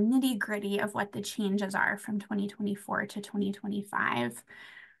nitty gritty of what the changes are from 2024 to 2025,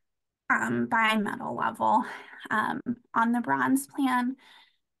 by medal level, on the bronze plan,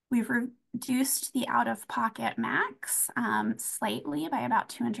 we've reduced the out-of-pocket max slightly by about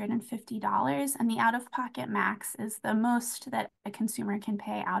 $250, and the out-of-pocket max is the most that a consumer can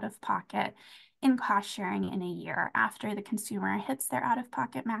pay out of pocket in cost sharing in a year. After the consumer hits their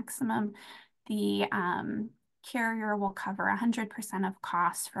out-of-pocket maximum, the carrier will cover 100% of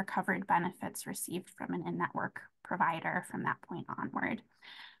costs for covered benefits received from an in-network provider from that point onward.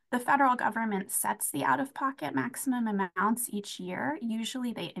 The federal government sets the out-of-pocket maximum amounts each year.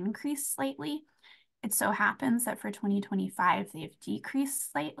 Usually they increase slightly. It so happens that for 2025, they've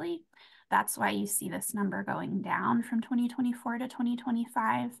decreased slightly. That's why you see this number going down from 2024 to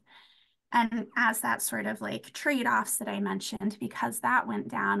 2025. And as that sort of like trade-offs that I mentioned, because that went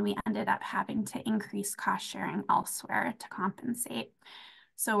down, we ended up having to increase cost sharing elsewhere to compensate.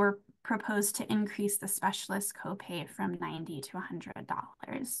 So we're proposed to increase the specialist copay from $90 to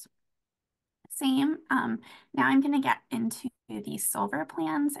 $100. Same, now I'm going to get into the silver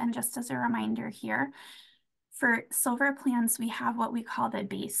plans. And just as a reminder here, for silver plans, we have what we call the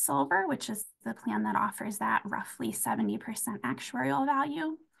base silver, which is the plan that offers that roughly 70% actuarial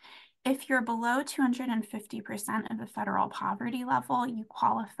value. If you're below 250% of the federal poverty level, you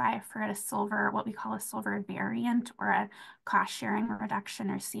qualify for a silver, what we call a silver variant, or a cost sharing reduction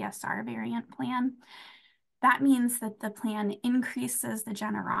or CSR variant plan. That means that the plan increases the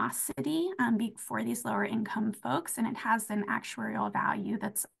generosity for these lower income folks, and it has an actuarial value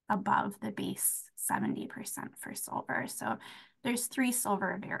that's above the base 70% for silver. So there's 3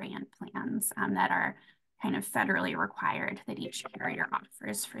 silver variant plans that are kind of federally required that each carrier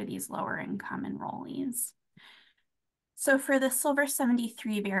offers for these lower income enrollees. So for the silver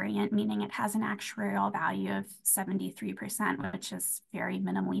 73 variant, meaning it has an actuarial value of 73%, which is very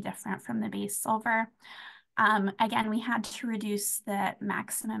minimally different from the base silver. Again, we had to reduce the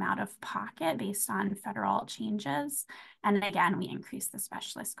maximum out of pocket based on federal changes. And again, we increased the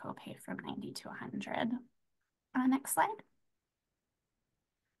specialist copay from 90 to 100. Next slide.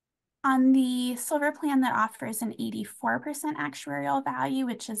 On the silver plan that offers an 84% actuarial value,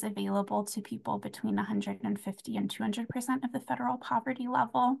 which is available to people between 150 and 200% of the federal poverty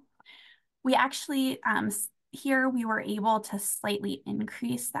level, we actually, here we were able to slightly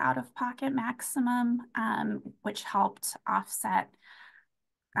increase the out-of-pocket maximum, which helped offset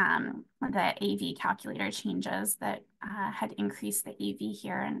the AV calculator changes that had increased the AV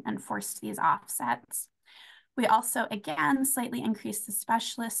here and forced these offsets. We also, again, slightly increased the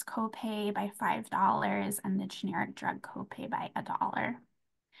specialist copay by $5 and the generic drug copay by $1.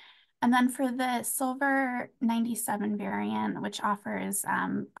 And then for the silver 97 variant, which offers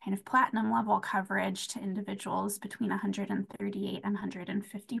kind of platinum level coverage to individuals between 138 and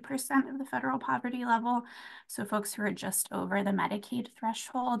 150% of the federal poverty level, so folks who are just over the Medicaid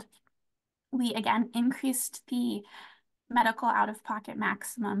threshold, we again increased the medical out-of-pocket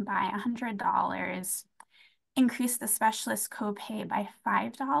maximum by $100, increased the specialist copay by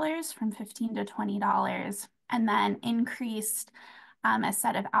 $5 from $15 to $20, and then increased a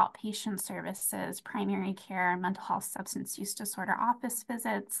set of outpatient services, primary care, mental health, substance use disorder office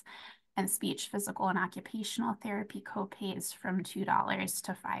visits, and speech, physical, and occupational therapy copays from $2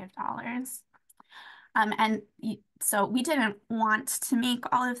 to $5. So we didn't want to make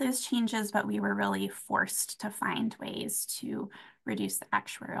all of those changes, but we were really forced to find ways to reduce the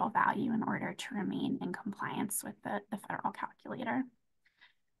actuarial value in order to remain in compliance with the federal calculator.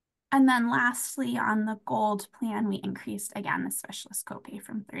 And then lastly, on the gold plan, we increased, again, the specialist copay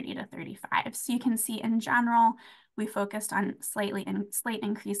from 30 to 35. So you can see in general, we focused on slight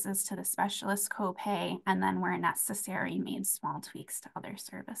increases to the specialist copay, and then where necessary, made small tweaks to other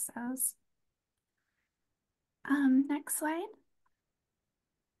services. Next slide.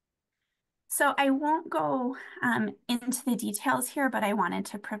 So I won't go into the details here, but I wanted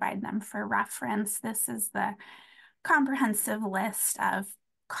to provide them for reference. This is the comprehensive list of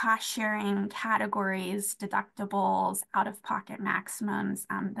cost sharing categories, deductibles, out-of-pocket maximums.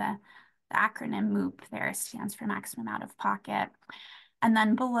 The acronym MOOP there stands for maximum out-of-pocket. And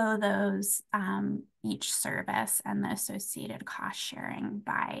then below those, each service and the associated cost sharing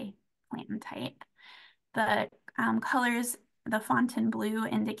by plan type. The colors, the font in blue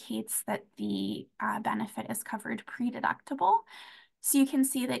indicates that the benefit is covered pre-deductible. So you can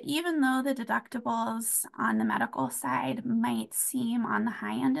see that even though the deductibles on the medical side might seem on the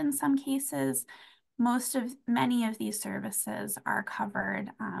high end in some cases, many of these services are covered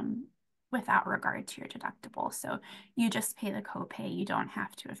without regard to your deductible. So you just pay the copay. You don't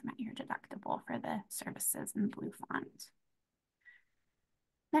have to have met your deductible for the services in blue font.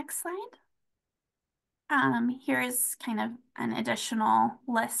 Next slide. Here's kind of an additional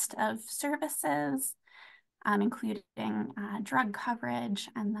list of services, including drug coverage.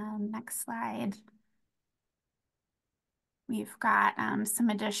 And then next slide. We've got some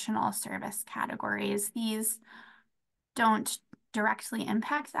additional service categories. These don't directly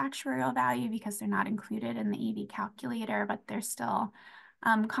impact the actuarial value because they're not included in the EV calculator, but they're still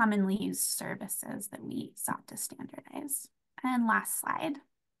commonly used services that we sought to standardize. And last slide.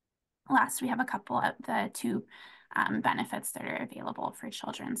 Last, we have a couple of the two benefits that are available for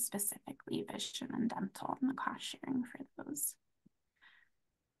children, specifically vision and dental, and the cost sharing for those.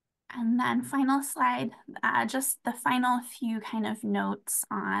 And then final slide, just the final few kind of notes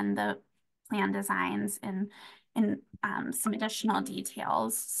on the plan designs and some additional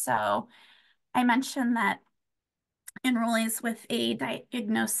details. So I mentioned that enrollees with a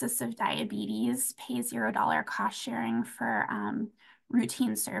diagnosis of diabetes pay $0 cost sharing for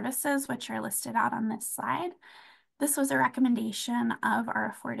routine services, which are listed out on this slide. This was a recommendation of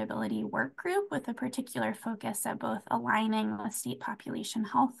our affordability work group with a particular focus at both aligning with state population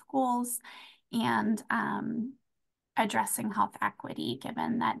health goals and addressing health equity,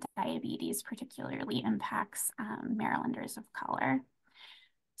 given that diabetes particularly impacts Marylanders of color.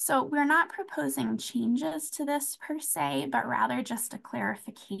 So we're not proposing changes to this per se, but rather just a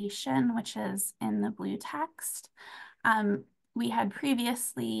clarification, which is in the blue text. We had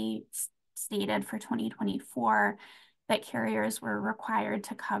previously stated for 2024 that carriers were required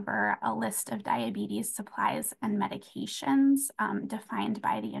to cover a list of diabetes supplies and medications defined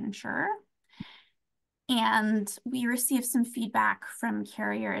by the insurer. And we received some feedback from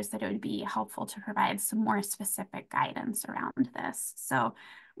carriers that it would be helpful to provide some more specific guidance around this. So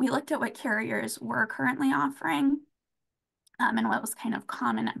we looked at what carriers were currently offering and what was kind of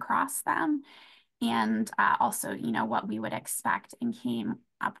common across them. And also, what we would expect, and came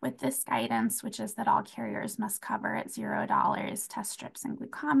up with this guidance, which is that all carriers must cover at $0 test strips and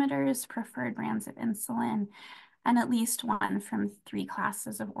glucometers, preferred brands of insulin, and at least one from 3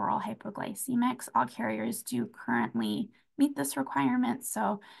 classes of oral hypoglycemics. All carriers do currently meet this requirement,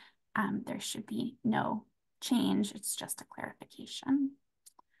 so there should be no change. It's just a clarification.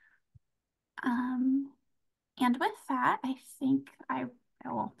 And with that, I think I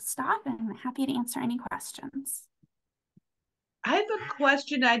will stop, and I'm happy to answer any questions. I have a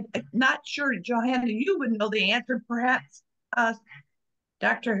question. I'm not sure, Johanna, you would know the answer, perhaps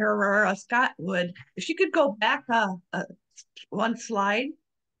Dr. Herrera Scott would. If you could go back one slide.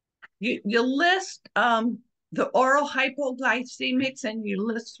 You list the oral hypoglycemics and you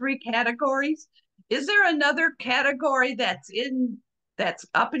list 3 categories. Is there another category that's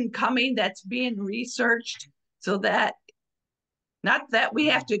up and coming, that's being researched, so that, not that we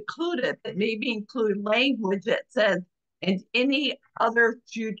have to include it, but maybe include language that says, and any other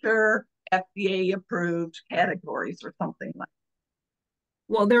future FDA approved categories or something like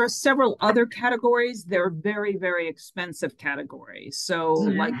that? Well, there are several other categories. They're very, very expensive categories. So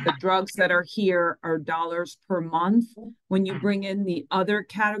like the drugs that are here are dollars per month. When you bring in the other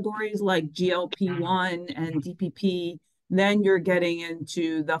categories like GLP-1 and DPP, then you're getting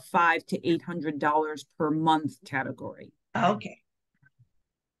into the $500 to $800 per month category. Okay.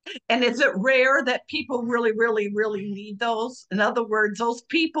 And is it rare that people really, really, really need those? In other words, those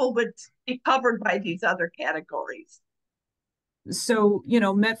people would be covered by these other categories. So,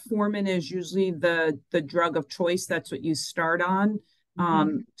 metformin is usually the drug of choice. That's what you start on.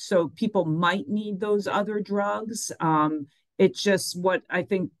 So people might need those other drugs. It's just what I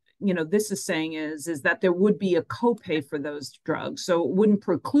think, this is saying is that there would be a copay for those drugs. So it wouldn't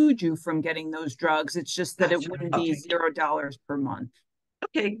preclude you from getting those drugs. It's just that it wouldn't be $0 per month.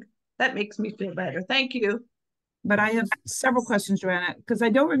 Okay, that makes me feel better. Thank you. But I have several questions, Joanna, because I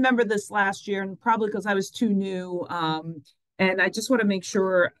don't remember this last year, and probably because I was too new. And I just want to make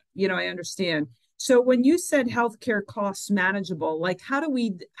sure, I understand. So when you said healthcare costs manageable, like how do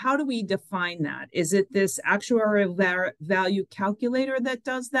we define that? Is it this actuarial value calculator that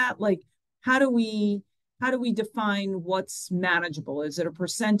does that? Like how do we define what's manageable? Is it a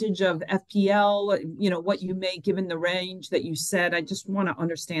percentage of FPL, what you make given the range that you said? I just want to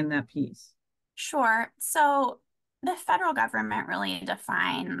understand that piece. Sure. So the federal government really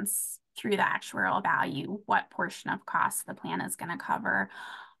defines through the actuarial value what portion of costs the plan is going to cover.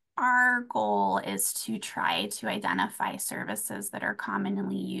 Our goal is to try to identify services that are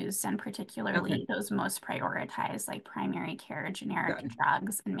commonly used, and particularly those most prioritized, like primary care, generic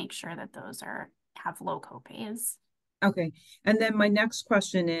drugs, and make sure that those have low copays. Okay. And then my next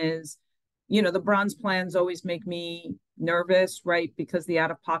question is, you know, the bronze plans always make me nervous, right? Because the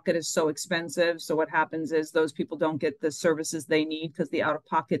out-of-pocket is so expensive. So what happens is those people don't get the services they need because the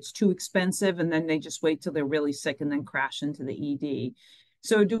out-of-pocket's too expensive, and then they just wait till they're really sick and then crash into the ED.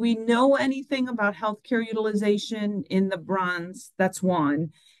 So do we know anything about healthcare utilization in the bronze? That's one.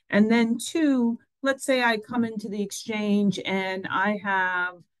 And then two, let's say I come into the exchange and I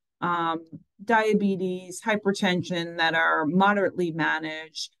have diabetes, hypertension that are moderately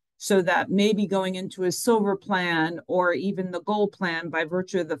managed, so that maybe going into a silver plan or even the gold plan by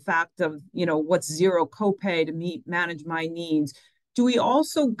virtue of the fact of, you know, what's zero copay to manage my needs. Do we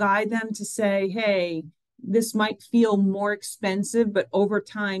also guide them to say, hey, this might feel more expensive, but over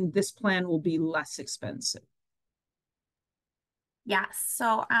time, this plan will be less expensive? Yes.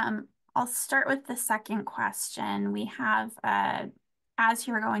 So I'll start with the second question. We have, as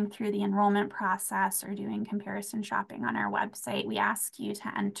you're going through the enrollment process or doing comparison shopping on our website, we ask you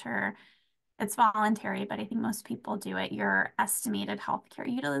to enter, it's voluntary, but I think most people do it, your estimated healthcare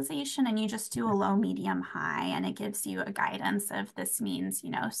utilization, and you just do a low, medium, high, and it gives you a guidance of this means, you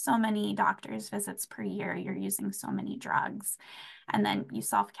know, so many doctor's visits per year, you're using so many drugs, and then you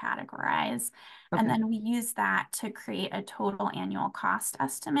self-categorize. Okay. And then we use that to create a total annual cost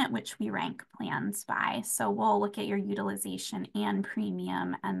estimate, which we rank plans by. So we'll look at your utilization and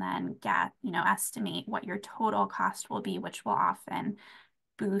premium and then get, you know, estimate what your total cost will be, which will often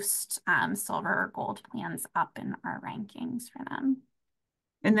boost silver or gold plans up in our rankings for them.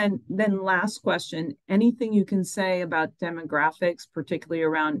 And then last question, anything you can say about demographics, particularly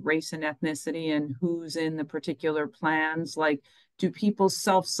around race and ethnicity and who's in the particular plans? Like, do people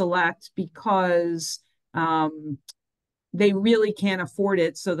self-select because they really can't afford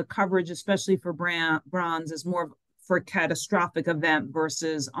it? So the coverage, especially for bronze, is more for a catastrophic event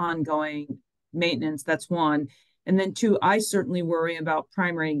versus ongoing maintenance. That's one. And then two, I certainly worry about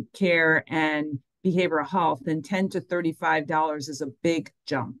primary care and behavioral health, and $10 to $35 is a big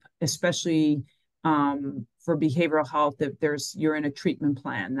jump, especially for behavioral health. If you're in a treatment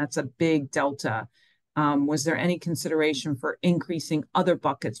plan, that's a big delta. Was there any consideration for increasing other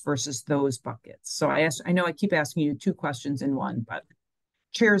buckets versus those buckets? So I know I keep asking you two questions in one, but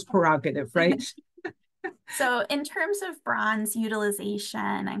chair's prerogative, right? So in terms of bronze utilization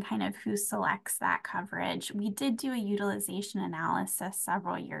and kind of who selects that coverage, we did do a utilization analysis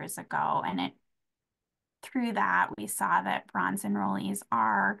several years ago, and through that we saw that bronze enrollees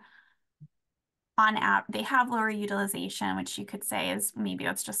are on app, they have lower utilization, which you could say is maybe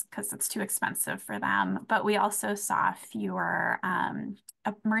that's just because it's too expensive for them. But we also saw fewer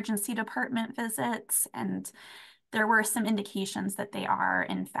emergency department visits, and there were some indications that they are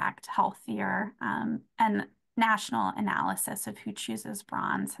in fact healthier. And national analysis of who chooses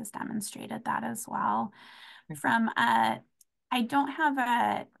bronze has demonstrated that as well. From I don't have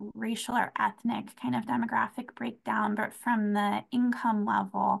a racial or ethnic kind of demographic breakdown, but from the income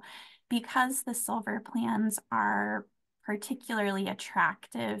level, because the silver plans are particularly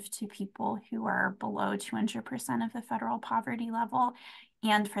attractive to people who are below 200% of the federal poverty level.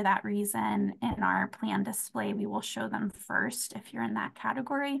 And for that reason, in our plan display, we will show them first if you're in that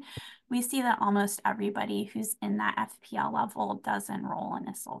category. We see that almost everybody who's in that FPL level does enroll in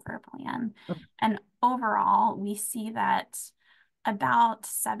a silver plan. Okay. And overall, we see that about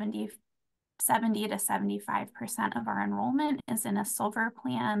 70 to 75% of our enrollment is in a silver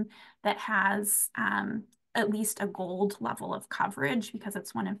plan that has at least a gold level of coverage because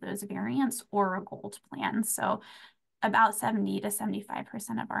it's one of those variants, or a gold plan. So about 70 to 75%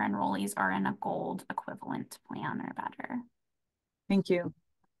 of our enrollees are in a gold equivalent plan or better. Thank you.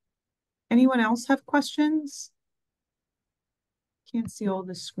 Anyone else have questions? Can't see all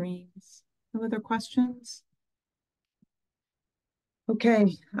the screens. No other questions?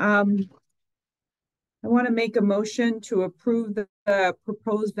 Okay. I want to make a motion to approve the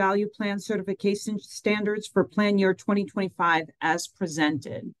proposed value plan certification standards for plan year 2025 as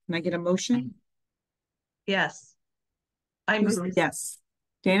presented. Can I get a motion? Yes. I move. Yes.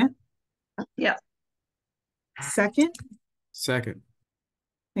 Dana? Yeah. Second? Second.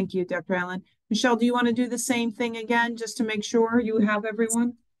 Thank you, Dr. Allen. Michelle, do you want to do the same thing again, just to make sure you have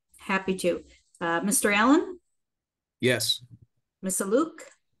everyone? Happy to. Mr. Allen? Yes. Ms. Aluk?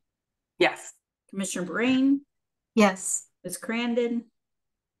 Yes. Commissioner Brain? Yes. Ms. Crandon?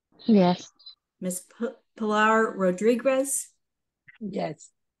 Yes. Ms. Pilar Rodriguez?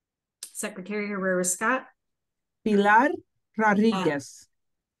 Yes. Secretary Herrera Scott? Pilar Rodriguez.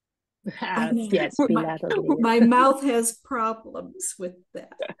 Yes, Pilar Rodriguez. My mouth has problems with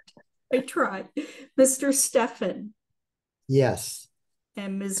that. I tried. Mr. Stefan? Yes.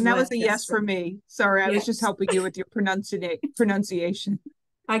 And Ms. And that was a West. yes for me. Sorry, I was just helping you with your pronunciation.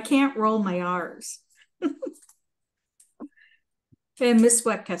 I can't roll my R's. And Ms.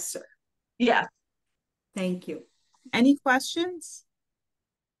 Wetchester. Yes. Thank you. Any questions?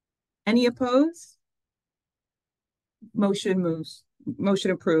 Any opposed?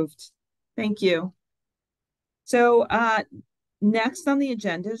 Motion approved. Thank you. So next on the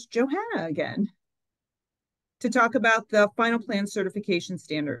agenda is Johanna again to talk about the final plan certification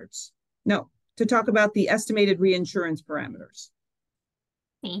standards. No, to talk about the estimated reinsurance parameters.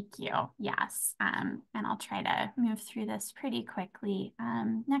 Thank you. Yes. And I'll try to move through this pretty quickly.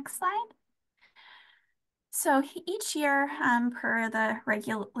 Next slide. So each year, per the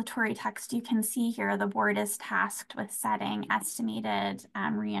regulatory text, you can see here the board is tasked with setting estimated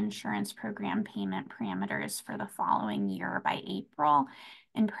reinsurance program payment parameters for the following year by April.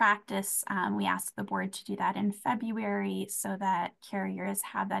 In practice, we ask the board to do that in February so that carriers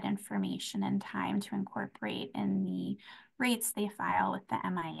have that information in time to incorporate in the rates they file with the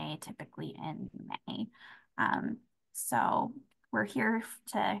MIA, typically in May. So we're here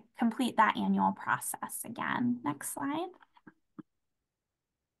to complete that annual process again. Next slide.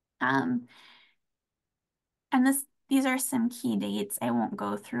 And these are some key dates. I won't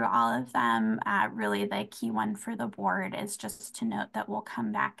go through all of them. Really, the key one for the board is just to note that we'll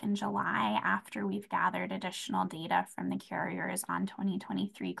come back in July after we've gathered additional data from the carriers on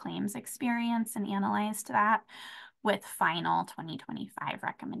 2023 claims experience and analyzed that with final 2025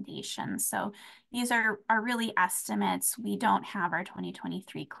 recommendations. So these are really estimates. We don't have our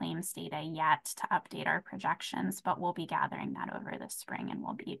 2023 claims data yet to update our projections, but we'll be gathering that over the spring and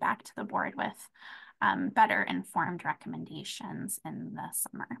we'll be back to the board with better informed recommendations in the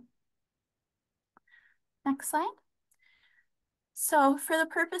summer. Next slide. So for the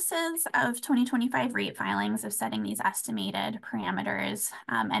purposes of 2025 rate filings of setting these estimated parameters,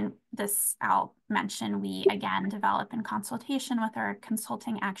 and this I'll mention, we again develop in consultation with our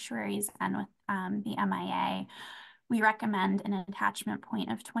consulting actuaries and with the MIA. We recommend an attachment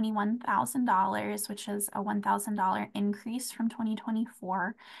point of $21,000, which is a $1,000 increase from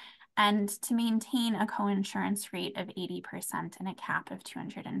 2024, and to maintain a coinsurance rate of 80% and a cap of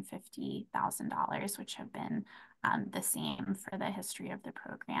 $250,000, which have been the same for the history of the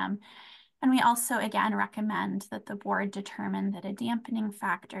program. And we also, again, recommend that the board determine that a dampening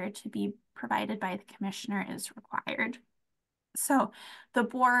factor to be provided by the commissioner is required. So the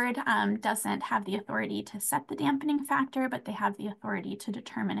board doesn't have the authority to set the dampening factor, but they have the authority to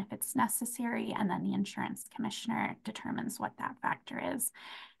determine if it's necessary, and then the insurance commissioner determines what that factor is.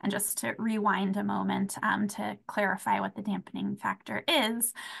 And just to rewind a moment to clarify what the dampening factor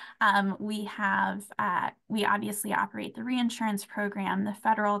is, we obviously operate the reinsurance program. The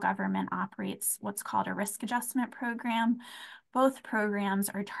federal government operates what's called a risk adjustment program. Both programs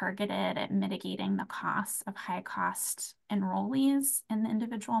are targeted at mitigating the costs of high-cost enrollees in the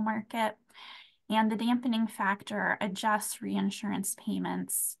individual market. And the dampening factor adjusts reinsurance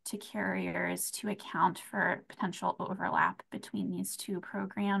payments to carriers to account for potential overlap between these two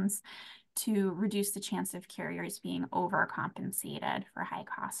programs to reduce the chance of carriers being overcompensated for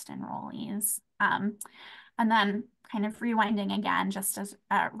high-cost enrollees. And then kind of rewinding again, just as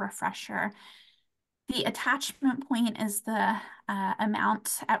a refresher, the attachment point is the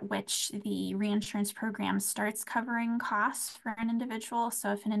amount at which the reinsurance program starts covering costs for an individual.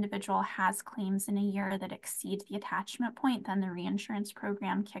 So if an individual has claims in a year that exceed the attachment point, then the reinsurance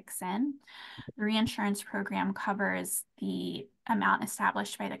program kicks in. The reinsurance program covers the amount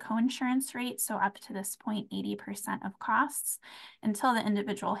established by the coinsurance rate, so up to this point, 80% of costs, until the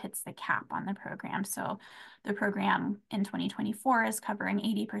individual hits the cap on the program. So the program in 2024 is covering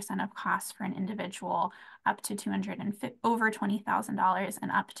 80% of costs for an individual up to over $20,000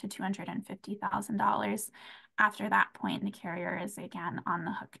 and up to $250,000. After that point, the carrier is again on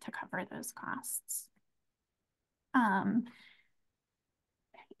the hook to cover those costs. And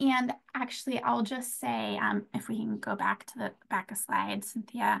actually, I'll just say, if we can go back to the back of slide,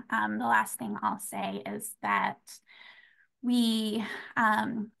 Cynthia, the last thing I'll say is that when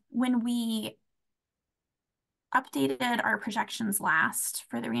we updated our projections last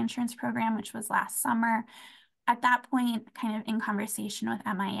for the reinsurance program, which was last summer, at that point, kind of in conversation with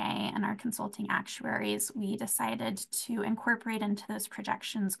MIA and our consulting actuaries, we decided to incorporate into those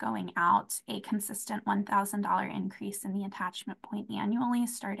projections going out a consistent $1,000 increase in the attachment point annually,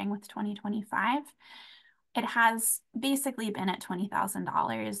 starting with 2025. It has basically been at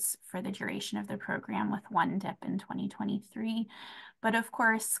 $20,000 for the duration of the program, with one dip in 2023. But of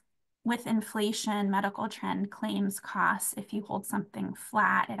course, with inflation, medical trend, claims costs, if you hold something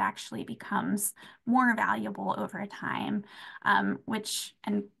flat, it actually becomes more valuable over time, and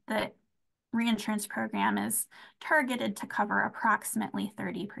the reinsurance program is targeted to cover approximately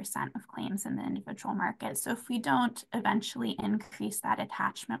 30% of claims in the individual market. So if we don't eventually increase that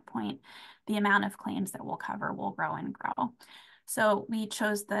attachment point, the amount of claims that we'll cover will grow and grow. So we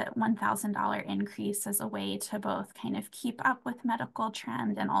chose the $1,000 increase as a way to both kind of keep up with medical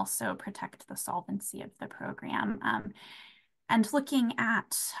trend and also protect the solvency of the program. And looking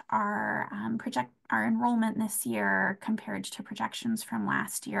at our enrollment this year compared to projections from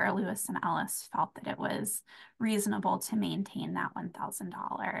last year, Lewis and Ellis felt that it was reasonable to maintain that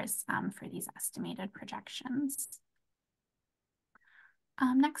 $1,000 for these estimated projections.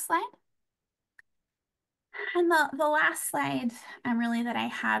 Next slide. And the last slide really that I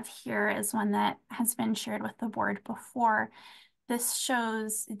have here is one that has been shared with the board before. This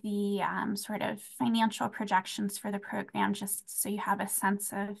shows the sort of financial projections for the program, just so you have a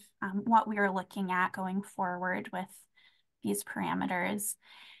sense of what we are looking at going forward with these parameters.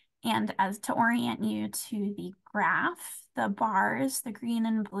 And as to orient you to the graph, the bars, the green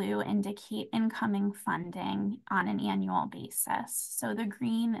and blue, indicate incoming funding on an annual basis. So the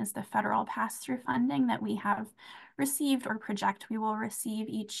green is the federal pass-through funding that we have received or project we will receive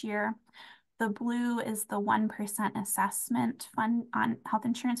each year. The blue is the 1% assessment fund on health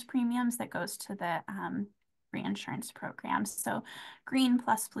insurance premiums that goes to the reinsurance program. So green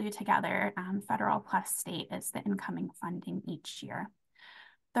plus blue together, federal plus state, is the incoming funding each year.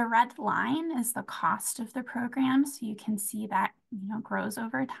 The red line is the cost of the program. So you can see that, grows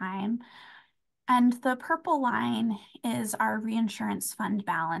over time. And the purple line is our reinsurance fund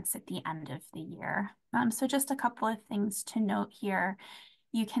balance at the end of the year. So just a couple of things to note here.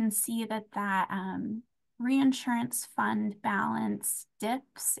 You can see that reinsurance fund balance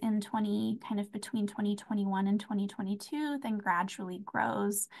dips in between 2021 and 2022, then gradually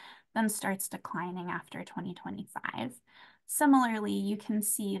grows, then starts declining after 2025. Similarly, you can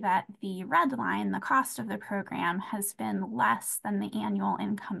see that the red line, the cost of the program, has been less than the annual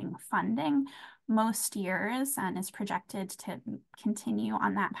incoming funding most years and is projected to continue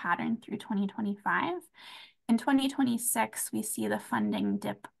on that pattern through 2025. In 2026, we see the funding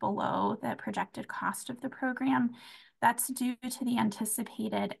dip below the projected cost of the program. That's due to the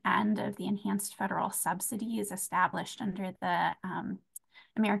anticipated end of the enhanced federal subsidies established under the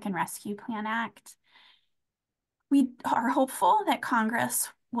American Rescue Plan Act. We are hopeful that Congress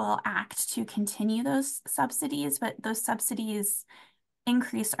will act to continue those subsidies, but those subsidies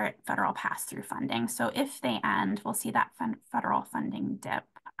increase our federal pass-through funding. So if they end, we'll see that federal funding dip.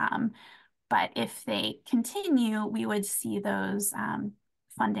 But if they continue, we would see those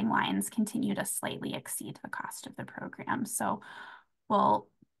funding lines continue to slightly exceed the cost of the program. So we'll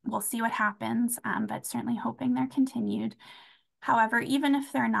see what happens, but certainly hoping they're continued. However, even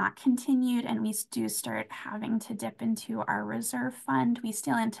if they're not continued and we do start having to dip into our reserve fund, we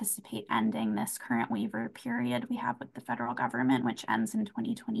still anticipate ending this current waiver period we have with the federal government, which ends in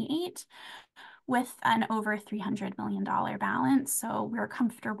 2028, with an over $300 million balance. So we're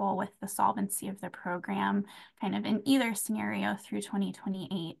comfortable with the solvency of the program kind of in either scenario through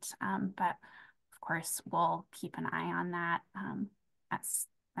 2028. But of course, we'll keep an eye on that as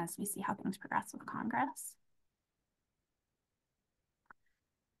we see how things progress with Congress.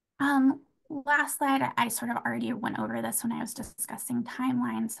 Last slide, I sort of already went over this when I was discussing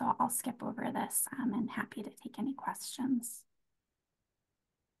timelines, so I'll skip over this and happy to take any questions.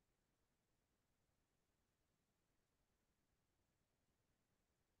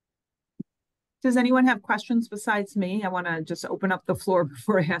 Does anyone have questions besides me? I want to just open up the floor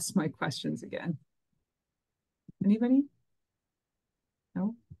before I ask my questions again. Anybody?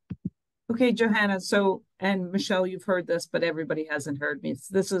 No? Okay, Johanna, and Michelle, you've heard this, but everybody hasn't heard me.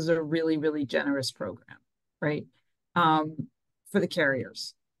 This is a really, really generous program, right? For the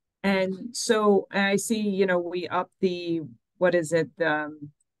carriers. And so I see, we up the, what is it?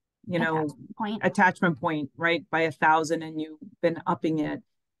 Attachment point, right? By 1,000, and you've been upping it.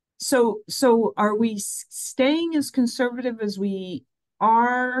 So are we staying as conservative as we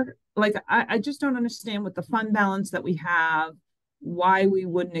are? Like, I just don't understand with the fund balance that we have, why we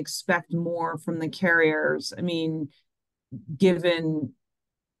wouldn't expect more from the carriers. I mean, given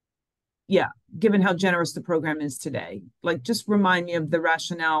how generous the program is today. Like, just remind me of the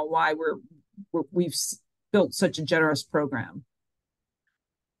rationale why we've built such a generous program.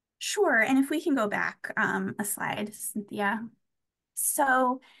 Sure, and if we can go back a slide, Cynthia.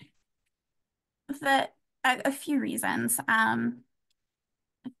 So a few reasons.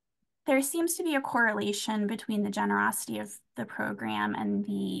 There seems to be a correlation between the generosity of the program and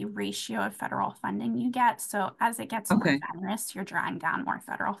the ratio of federal funding you get. So as it gets more generous, you're drawing down more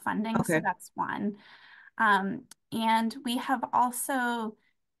federal funding. So that's one. And we have also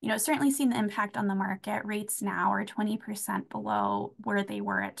certainly seen the impact on the market. Rates now are 20% below where they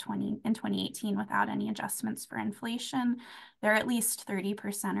were in 2018 without any adjustments for inflation. They're at least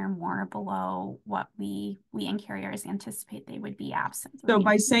 30% or more below what we and carriers anticipate they would be absent. So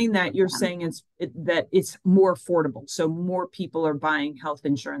by saying that, you're saying that it's more affordable. So more people are buying health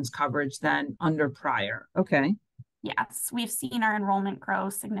insurance coverage than under prior. Okay. Yes, we've seen our enrollment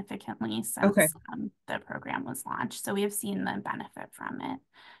grow significantly since the program was launched. So we have seen the benefit from it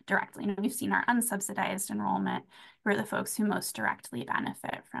directly. And we've seen our unsubsidized enrollment, who are the folks who most directly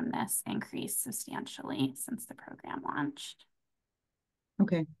benefit from this, increase substantially since the program launched.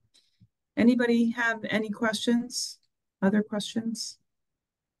 Okay. Anybody have any questions? Other questions?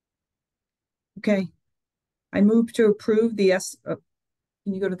 Okay. I move to approve the can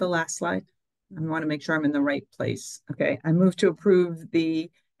you go to the last slide? I want to make sure I'm in the right place. Okay. I move to approve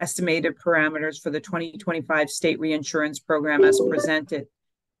the estimated parameters for the 2025 state reinsurance program as presented.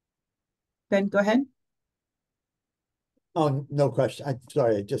 Ben, go ahead. Oh, no question. I'm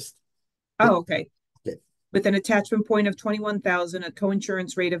sorry. I just. Oh, okay. With an attachment point of 21,000, a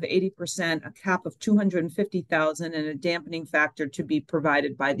coinsurance rate of 80%, a cap of 250,000, and a dampening factor to be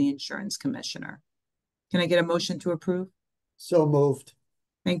provided by the insurance commissioner. Can I get a motion to approve? So moved.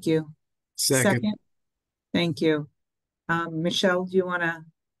 Thank you. Second. Thank you. Michelle, do you want to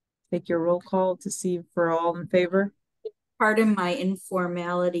take your roll call to see if we're all in favor? Pardon my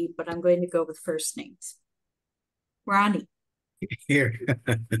informality, but I'm going to go with first names. Ronnie. Here.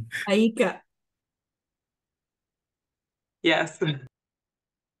 Aika. Yes.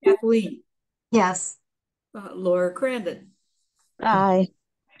 Kathleen. Yes. Laura Crandon. Aye.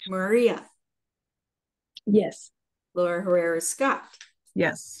 Maria. Yes. Laura Herrera Scott.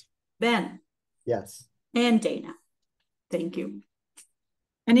 Yes. Ben. Yes. And Dana. Thank you.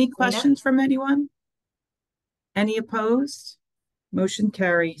 Any questions from anyone? Any opposed? Motion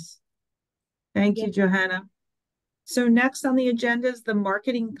carries. Thank you, Johanna. So next on the agenda is the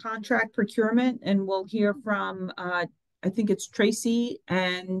marketing contract procurement, and we'll hear from, I think it's Tracy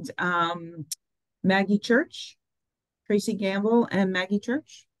and Maggie Church. Tracy Gamble and Maggie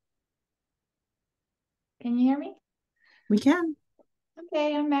Church. Can you hear me? We can.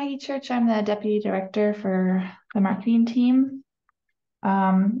 Okay, I'm Maggie Church. I'm the Deputy Director for the marketing team.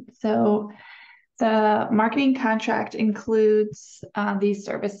 So the marketing contract includes these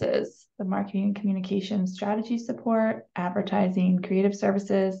services: the marketing and communication strategy support, advertising, creative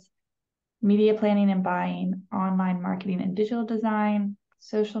services, media planning and buying, online marketing and digital design,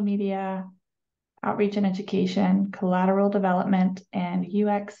 social media, outreach and education, collateral development, and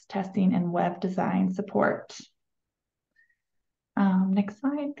UX testing and web design support. Next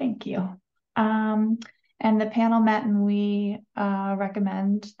slide, thank you. And the panel met and we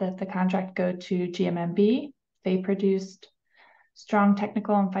recommend that the contract go to GMMB. They produced strong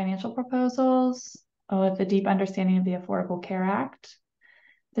technical and financial proposals with a deep understanding of the Affordable Care Act.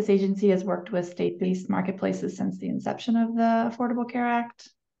 This agency has worked with state-based marketplaces since the inception of the Affordable Care Act.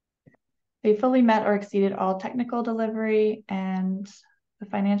 They fully met or exceeded all technical delivery, and the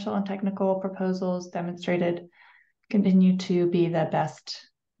financial and technical proposals demonstrated continue to be the best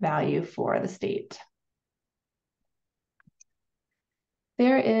value for the state.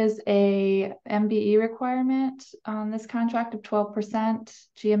 There is a MBE requirement on this contract of 12%.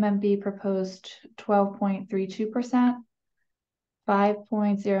 GMMB proposed 12.32%,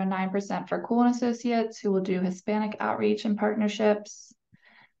 5.09% for Cool & Associates, who will do Hispanic outreach and partnerships,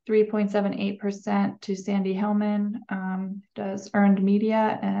 3.78% to Sandy Hellman, does earned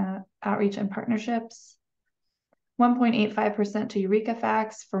media outreach and partnerships, 1.85% to Eureka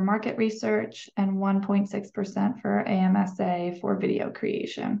Facts for market research, and 1.6% for AMSA for video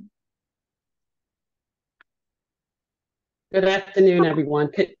creation. Good afternoon,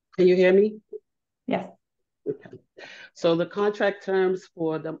 everyone. Can you hear me? Yes. Okay. So the contract terms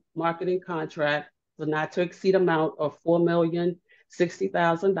for the marketing contract, the not to exceed amount of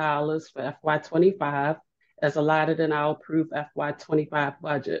 $4,060,000 for FY25 as allotted in our approved FY25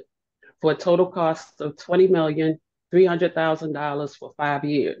 budget, for a total cost of $20,300,000 for 5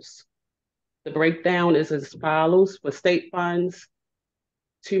 years. The breakdown is as follows: for state funds,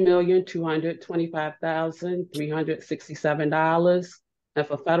 $2,225,367, and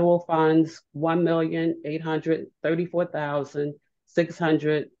for federal funds,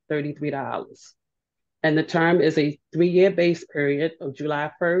 $1,834,633. And the term is a 3-year base period of July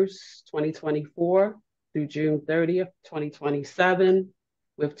 1st, 2024 through June 30th, 2027,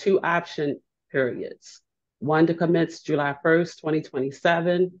 with 2 option periods. One to commence July 1st,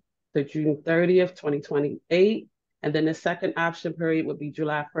 2027 to June 30th, 2028. And then the second option period would be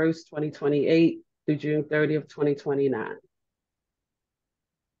July 1st, 2028 through June 30th, 2029.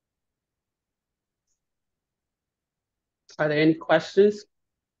 Are there any questions?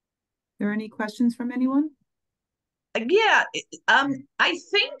 There any questions from anyone? Yeah, I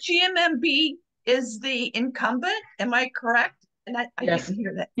think GMMB is the incumbent. Am I correct? And I Yes. didn't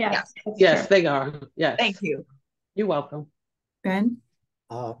hear that. Yes. Yes, they are. Yes. Thank you. You're welcome. Ben?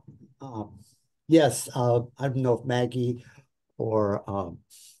 Yes, I don't know if Maggie or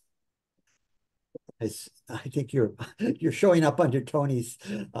I think you're showing up under Tony's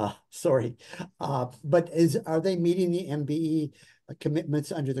sorry. But are they meeting the MBE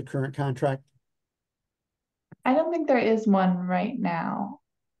commitments under the current contract? I don't think there is one right now.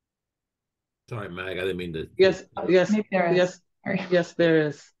 Sorry, Mag, I didn't mean to. Yes, yes, Maybe there is. yes, Sorry. yes, there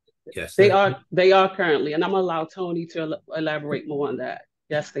is. Yes, They are currently, and I'm gonna allow Tony to elaborate more on that.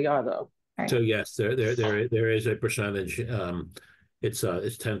 Yes, they are though. So yes, there is a percentage. It's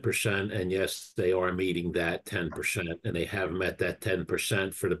 10%, and yes, they are meeting that 10%, and they have met that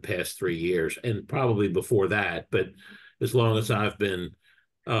 10% for the past 3 years, and probably before that. But as long as I've been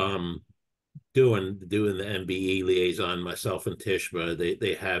doing the MBE liaison, myself and Tishma,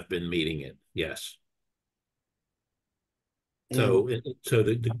 they have been meeting it. Yes. So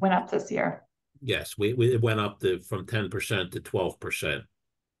the went up this year. Yes, we it went up from 10% to 12%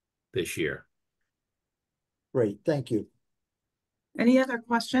 this year. Great, thank you. Any other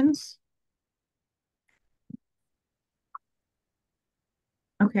questions?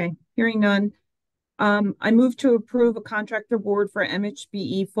 Okay, hearing none. I move to approve a contract award for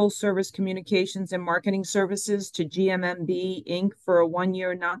MHBE Full Service Communications and Marketing Services to GMMB Inc. for a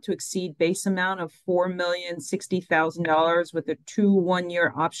 1-year not to exceed base amount of $4,060,000 with 2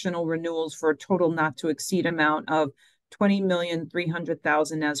 1-year optional renewals for a total not to exceed amount of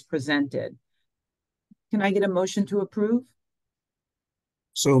 $20,300,000 as presented. Can I get a motion to approve?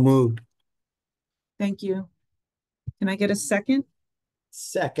 So moved. Thank you. Can I get a second?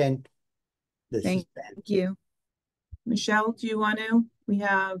 Second. Thank you. Michelle, do you want to? We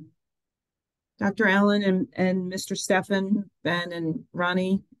have Dr. Allen and Mr. Stefan, Ben and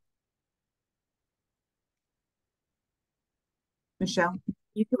Ronnie. Michelle?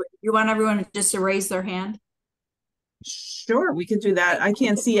 You want everyone just to raise their hand? Sure, we could do that. I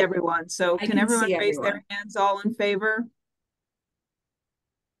can't see everyone. So can everyone raise their hands all in favor?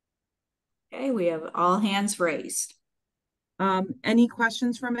 Okay, we have all hands raised. Any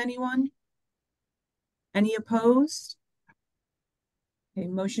questions from anyone? Any opposed? Okay,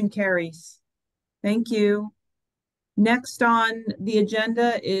 motion carries. Thank you. Next on the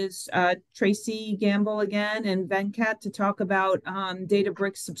agenda is Tracy Gamble again and Venkat to talk about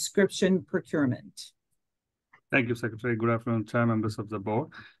Databricks subscription procurement. Thank you, Secretary. Good afternoon, Chair, members of the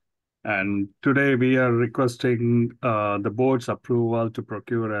board. And today we are requesting the board's approval to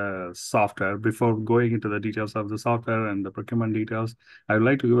procure a software. Before going into the details of the software and the procurement details, I would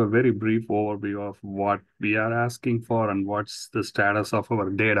like to give a very brief overview of what we are asking for and what's the status of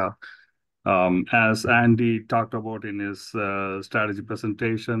our data. As Andy talked about in his strategy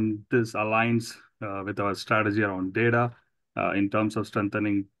presentation, this aligns with our strategy around data in terms of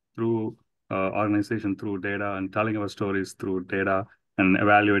strengthening through organization through data and telling our stories through data and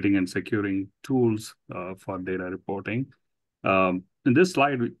evaluating and securing tools for data reporting. In this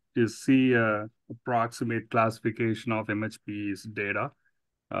slide, you see approximate classification of MHBE's data.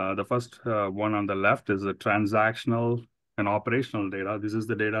 The first one on the left is the transactional and operational data. This is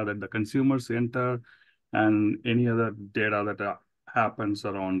the data that the consumers enter and any other data that happens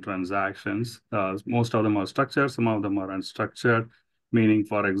around transactions. Most of them are structured, some of them are unstructured, meaning,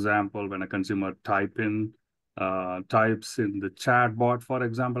 for example, when a consumer types in the chat bot, for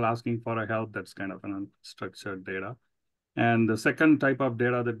example, asking for a help, that's kind of an unstructured data. And the second type of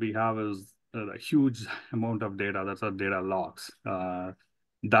data that we have is a huge amount of data. That's our data logs.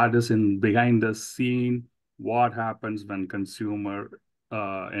 That is in behind the scene, what happens when consumer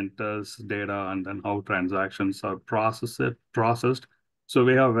enters data and then how transactions are processed. So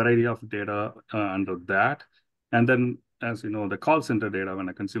we have a variety of data under that. And then, as you know, the call center data, when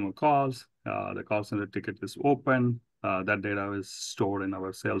a consumer calls, the call center ticket is open. That data is stored in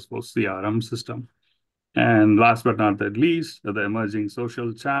our Salesforce CRM system. And last but not the least, the emerging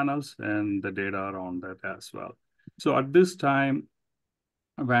social channels and the data around that as well. So at this time,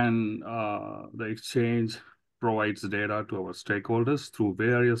 when the exchange provides data to our stakeholders through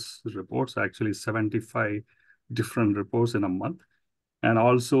various reports, actually 75 different reports in a month. And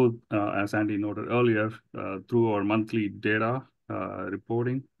also, as Andy noted earlier, through our monthly data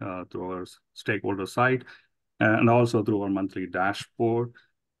reporting through our stakeholder site, and also through our monthly dashboard,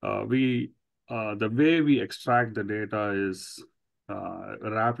 the way we extract the data is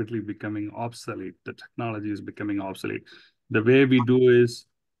rapidly becoming obsolete. The technology is becoming obsolete. The way we do is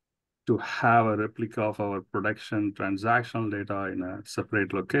to have a replica of our production transactional data in a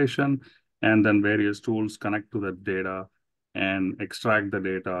separate location, and then various tools connect to that data and extract the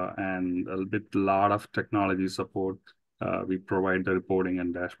data, and a lot of technology support. We provide the reporting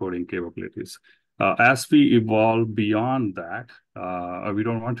and dashboarding capabilities. As we evolve beyond that, we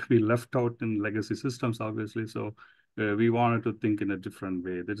don't want to be left out in legacy systems, obviously. So we wanted to think in a different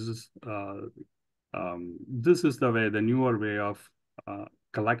way. This is the way, the newer way of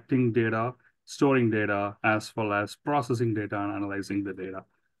collecting data, storing data, as well as processing data and analyzing the data.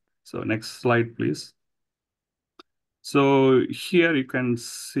 So next slide, please. So here you can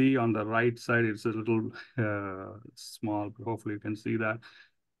see on the right side, it's a little small, but hopefully you can see that.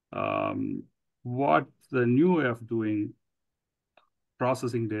 What the new way of doing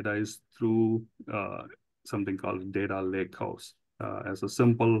processing data is through something called data lakehouse. As a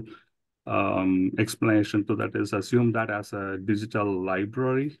simple explanation to that is, assume that as a digital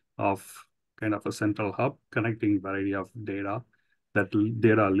library of kind of a central hub connecting variety of data. That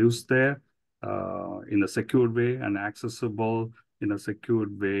data lives there in a secured way and accessible in a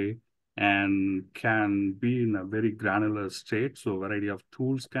secured way, and can be in a very granular state. So a variety of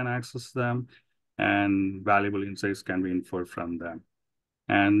tools can access them, and valuable insights can be inferred from them.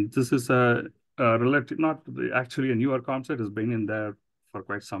 And this is a relative, not actually a newer concept, has been in there for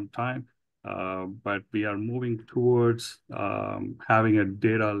quite some time. But we are moving towards having a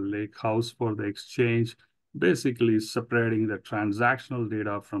data lake house for the exchange, basically separating the transactional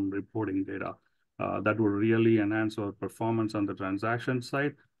data from reporting data. That will really enhance our performance on the transaction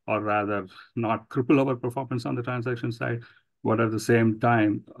side, or rather not cripple our performance on the transaction side, but at the same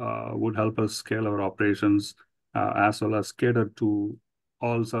time would help us scale our operations as well as cater to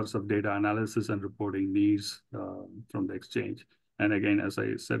all sorts of data analysis and reporting needs from the exchange. And again, as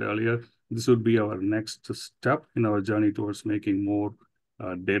I said earlier, this would be our next step in our journey towards making more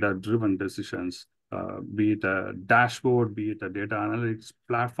data-driven decisions, be it a dashboard, be it a data analytics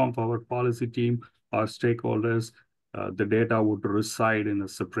platform for our policy team or stakeholders. The data would reside in a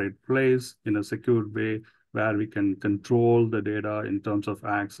separate place in a secured way where we can control the data in terms of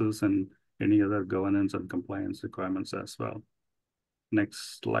access and any other governance and compliance requirements as well.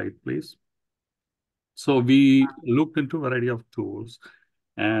 Next slide, please. So we looked into a variety of tools,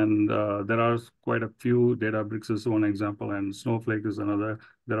 and there are quite a few. Databricks is one example, and Snowflake is another.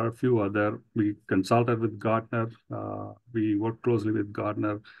 There are a few other. We consulted with Gartner. We worked closely with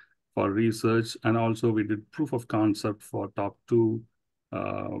Gartner for research, and also we did proof of concept for top 2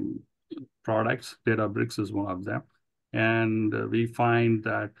 products. Databricks is one of them. And we find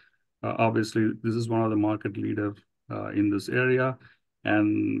that obviously this is one of the market leaders in this area,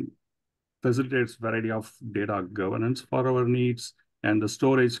 and facilitates variety of data governance for our needs. And the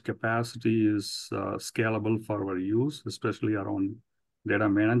storage capacity is scalable for our use, especially around data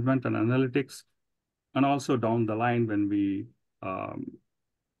management and analytics. And also down the line, when we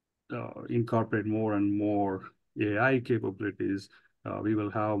incorporate more and more AI capabilities, we will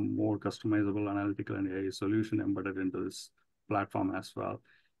have more customizable analytical and AI solution embedded into this platform as well.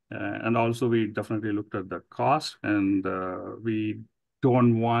 And also we definitely looked at the cost, and we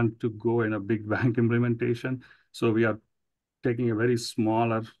don't want to go in a big bank implementation. So we are taking a very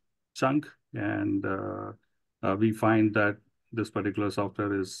smaller chunk, and we find that this particular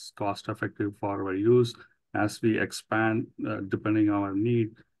software is cost effective for our use. As we expand, depending on our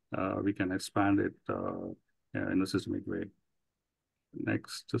need, we can expand it in a systemic way.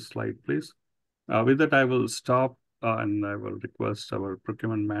 Next slide, please. With that, I will stop and I will request our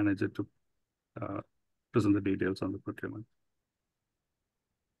procurement manager to present the details on the procurement.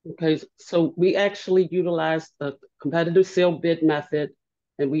 Okay, so we actually utilized the competitive sealed bid method,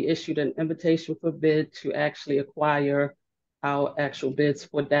 and we issued an invitation for bid to actually acquire our actual bids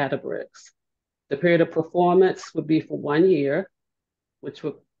for Databricks. The period of performance would be for 1 year, which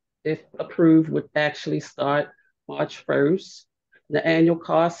would, if approved, would actually start March 1st. The annual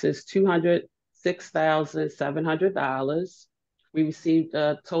cost is $206,700. We received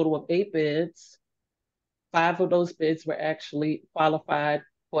a total of 8 bids. 5 of those bids were actually qualified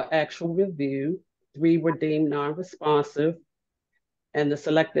for actual review. 3 were deemed non-responsive, and the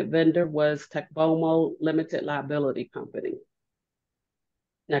selected vendor was Tecbomo Limited Liability Company.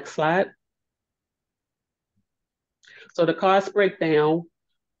 Next slide. So the cost breakdown,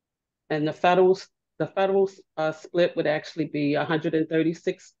 and the federal split would actually be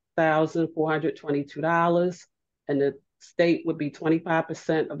 $136,422, and the state would be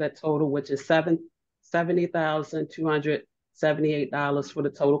 25% of that total, which is $70,278 for the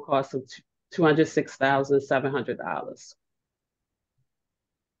total cost of $206,700.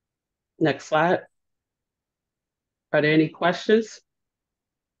 Next slide. Are there any questions?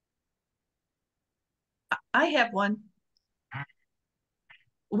 I have one.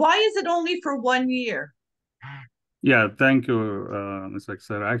 Why is it only for 1 year? Yeah, thank you, Ms.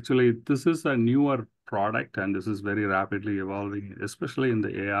 Sir. Actually, this is a newer product and this is very rapidly evolving, especially in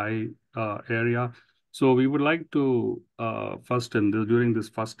the AI area. So we would like to during this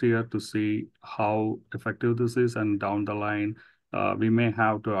first year to see how effective this is, and down the line, we may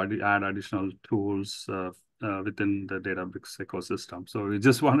have to add additional tools within the Databricks ecosystem. So we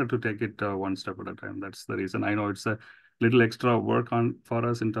just wanted to take it one step at a time. That's the reason. I know it's a little extra work for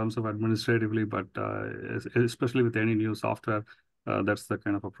us in terms of administratively, but especially with any new software, that's the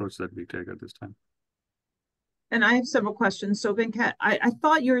kind of approach that we take at this time. And I have several questions. So Venkat, I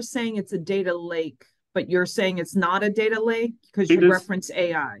thought you were saying it's a data lake, but you're saying it's not a data lake because you reference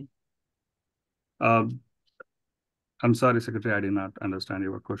AI. I'm sorry, Secretary, I did not understand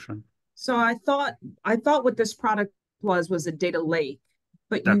your question. So I thought what this product was a data lake,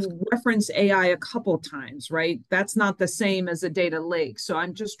 but you reference AI a couple times, right? That's not the same as a data lake. So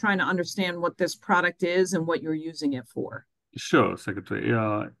I'm just trying to understand what this product is and what you're using it for. Sure, Secretary.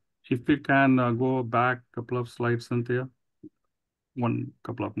 If we can go back a couple of slides, Cynthia.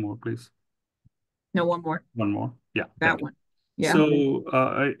 Couple of more, please. No, one more. One more. Yeah. That one. Yeah. So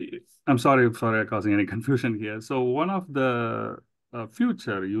I'm sorry for causing any confusion here. So one of the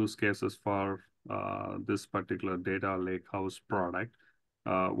future use cases for this particular data lakehouse product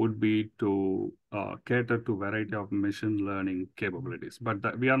would be to cater to variety of machine learning capabilities,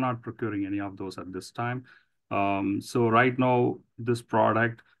 but we are not procuring any of those at this time. So right now, this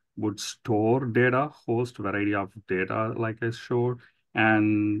product would store data, host variety of data, like I showed,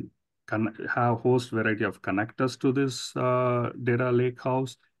 and can have host variety of connectors to this data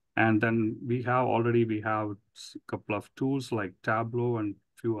lakehouse. And then we have a couple of tools like Tableau and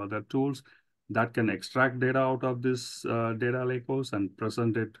few other tools that can extract data out of this data lakehouse and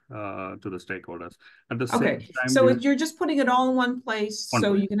present it to the stakeholders. At the same time, so you're just putting it all in one place,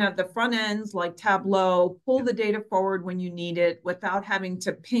 you can have the front ends like Tableau, pull the data forward when you need it without having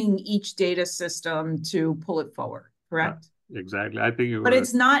to ping each data system to pull it forward, correct? Exactly. I think but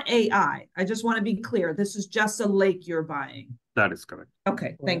it's not AI. I just want to be clear. This is just a lake you're buying. That is correct.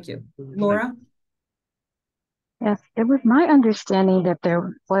 Okay, thank you. Laura? Yes, it was my understanding that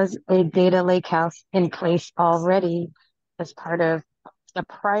there was a data lakehouse in place already as part of the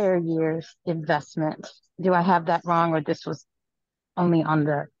prior year's investment. Do I have that wrong, or this was only on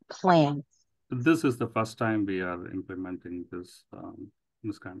the plan? This is the first time we are implementing this,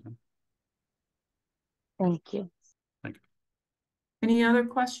 Ms. Canton. Thank you. Thank you. Any other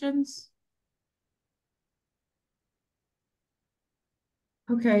questions?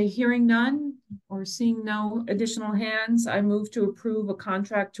 Okay, hearing none or seeing no additional hands, I move to approve a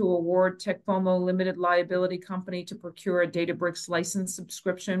contract to award TechFomo Limited Liability Company to procure a Databricks license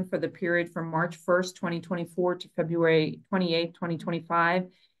subscription for the period from March 1st, 2024 to February 28th, 2025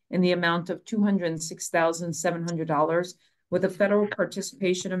 in the amount of $206,700 with a federal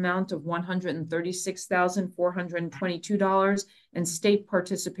participation amount of $136,422 and state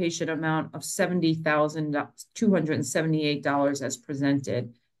participation amount of $70,278 as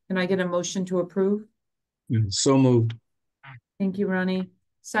presented. Can I get a motion to approve? So moved. Thank you, Ronnie.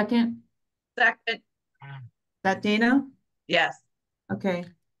 Second? Second. That Dana? Yes. Okay.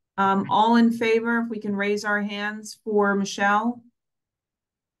 All in favor, if we can raise our hands for Michelle?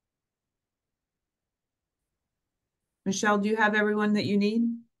 Michelle, do you have everyone that you need?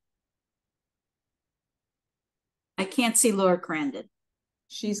 I can't see Laura Crandon.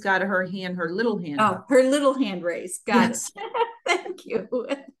 She's got her little hand. Oh, her little hand raised. Got it. Thank you.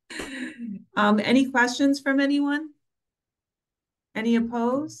 Any questions from anyone? Any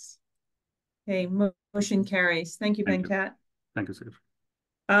opposed? Okay, motion carries. Thank you, Venkat. Thank you,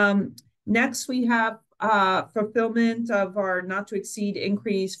 Secretary. Next, we have fulfillment of our not to exceed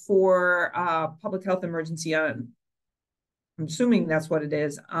increase for public health emergency. I'm assuming that's what it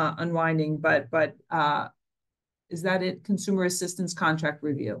is, unwinding, but is that it? Consumer assistance contract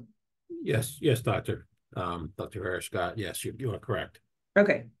review. Yes, Dr. Harris Scott. Yes, you are correct.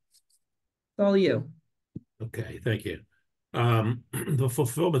 Okay. It's all you. Okay, thank you. The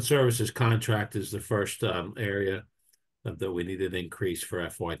fulfillment services contract is the first area that we need an increase for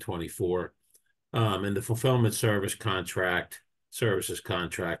FY24. And the fulfillment services contract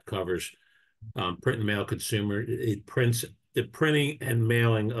covers print and mail consumer. It prints the printing and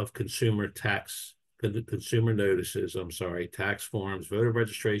mailing of consumer notices, tax forms, voter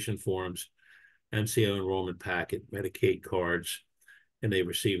registration forms, MCO enrollment packet, Medicaid cards, and they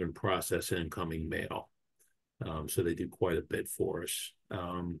receive and process incoming mail. So they do quite a bit for us.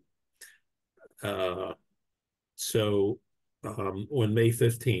 So On May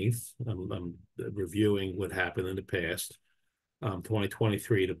 15th, I'm reviewing what happened in the past.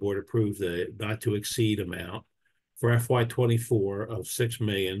 2023, the board approved the not to exceed amount for FY24 of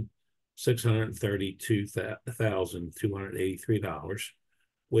 $6,632,283,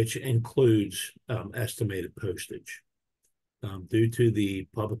 which includes estimated postage. Due to the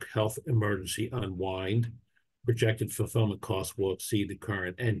public health emergency unwind, projected fulfillment costs will exceed the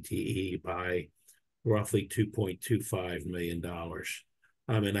current NTE by roughly $2.25 million.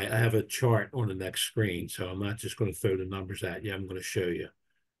 And I have a chart on the next screen, so I'm not just going to throw the numbers at you. I'm going to show you.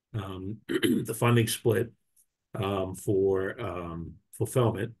 The funding split for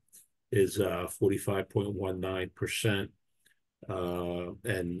fulfillment is 45.19%,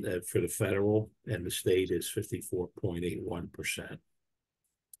 and for the federal, and the state is 54.81%.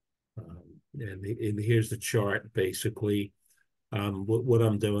 And here's the chart. Basically, what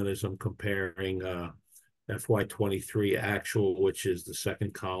I'm doing is I'm comparing FY23 actual, which is the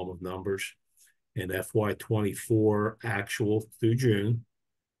second column of numbers, and FY24 actual through June.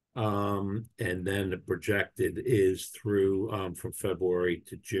 And then the projected is through from February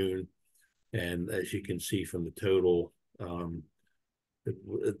to June. And as you can see from the total,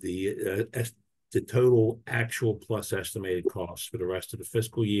 the total actual plus estimated costs for the rest of the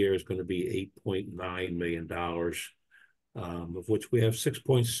fiscal year is going to be $8.9 million, of which we have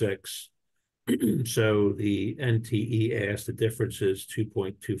 6.6. So the NTE asked, the difference is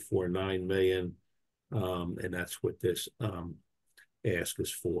 2.249 million, and that's what this ask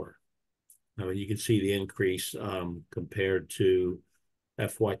is for. I mean, you can see the increase compared to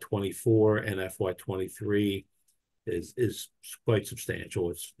FY24 and FY23 is quite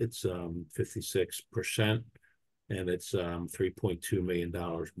substantial. It's 56%, and it's $3.2 million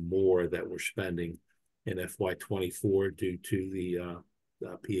more that we're spending in FY24 due to the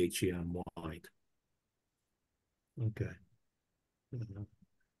PHE unwind. Okay.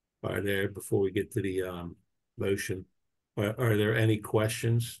 Are there, before we get to the motion, are there any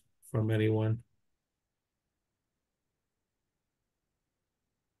questions from anyone?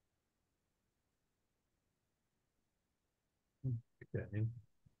 Okay.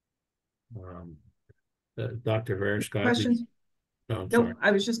 Dr. Herrera-Scott, questions? Oh, nope, sorry.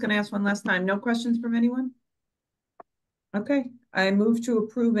 I was just going to ask one last time. No questions from anyone? Okay, I move to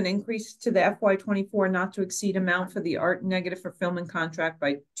approve an increase to the FY24 not to exceed amount for the art negative fulfillment contract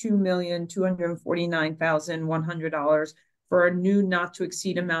by $2,249,100 for a new not to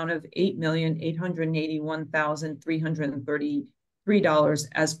exceed amount of $8,881,333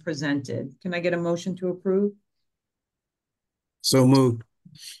 as presented. Can I get a motion to approve? So moved.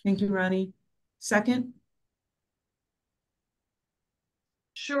 Thank you, Ronnie. Second?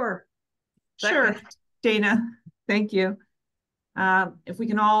 Sure. Sure, Dana. Thank you. If we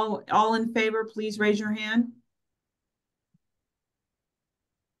can all in favor, please raise your hand.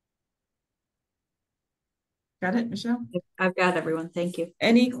 Got it, Michelle? I've got everyone. Thank you.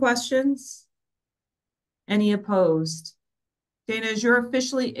 Any questions? Any opposed? Dana, is your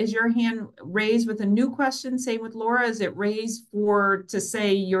hand raised with a new question? Same with Laura. Is it raised to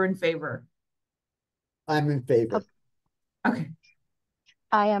say you're in favor? I'm in favor. Okay.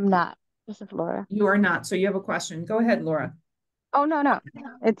 I am not. This is Laura. You are not. So you have a question. Go ahead, Laura. Oh, no.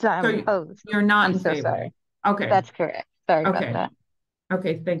 It's opposed. You're not I'm in so favor. sorry. Okay. That's correct. Sorry Okay. about that.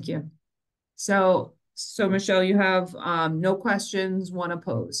 Okay, thank you. So Michelle, you have no questions, one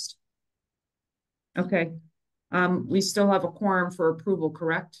opposed. Okay. We still have a quorum for approval,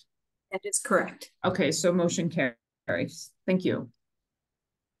 correct? That is correct. Okay, so motion carries. Thank you.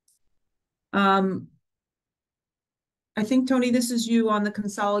 I think, Tony, this is you on the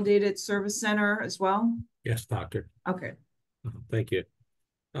Consolidated Service Center as well? Yes, doctor. Okay. Thank you.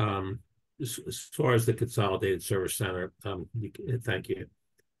 As far as the Consolidated Service Center, thank you.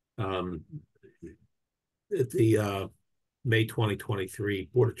 At the May 2023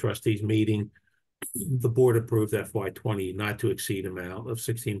 Board of Trustees meeting, the board approved FY20 not to exceed amount of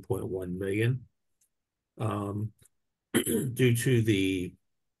 $16.1 million. Due to the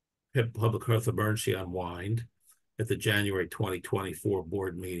public health emergency unwind at the January 2024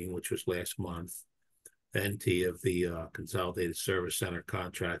 board meeting, which was last month, the NT of the Consolidated Service Center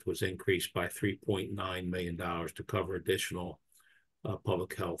contract was increased by $3.9 million to cover additional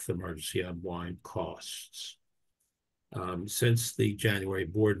public health emergency unwind costs. Since the January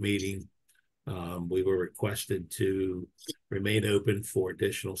board meeting, we were requested to remain open for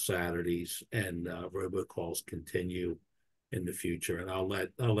additional Saturdays, and robocalls continue in the future. And I'll let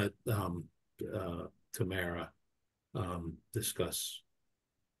Tamara discuss.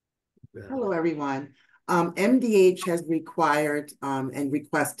 Hello, everyone. MDH has required and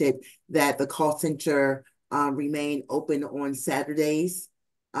requested that the call center remain open on Saturdays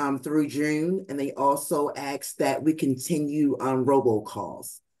through June. And they also asked that we continue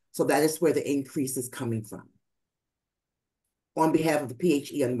robocalls. So that is where the increase is coming from on behalf of the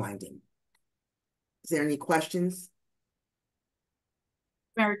PHE unwinding. Is there any questions?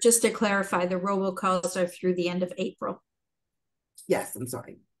 Mayor, just to clarify, the robocalls are through the end of April. Yes, I'm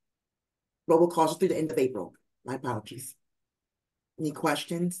sorry. Robocalls are through the end of April. My apologies. Any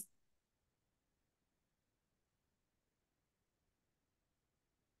questions?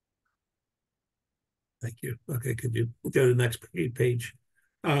 Thank you. Okay, could you go to the next page?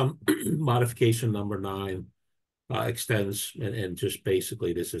 Modification number 9 extends, and just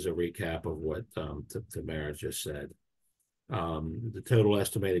basically this is a recap of what Tamara just said. The total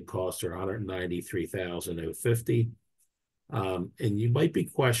estimated costs are $193,050. And you might be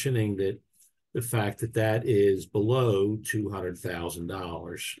questioning that the fact that that is below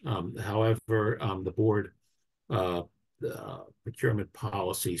 $200,000. However, the board procurement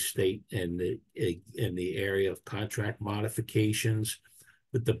policy state in the area of contract modifications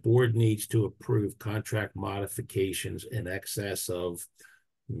that the board needs to approve contract modifications in excess of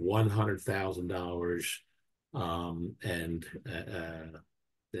 $100,000 and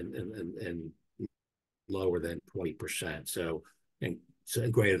lower than 20%. So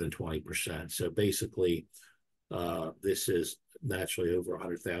greater than 20%. So basically, this is naturally over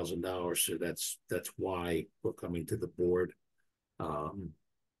 $100,000. So that's why we're coming to the board.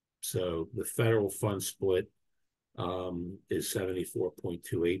 So the federal fund split is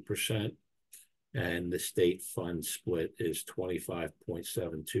 74.28%, and the state fund split is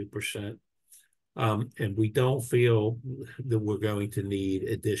 25.72%. And we don't feel that we're going to need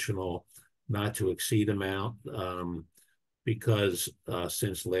additional not to exceed amount because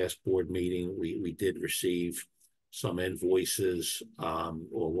since last board meeting, we did receive some invoices or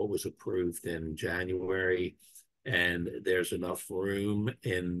what was approved in January, and there's enough room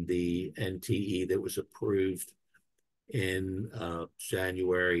in the NTE that was approved in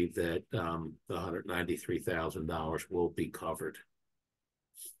January that the $193,000 will be covered.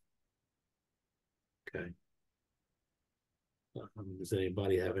 Okay. Does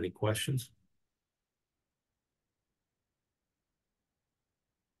anybody have any questions?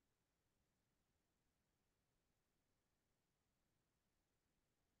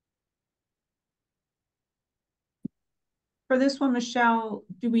 For this one, Michelle,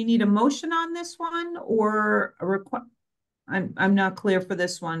 do we need a motion on this one or a request? I'm not clear for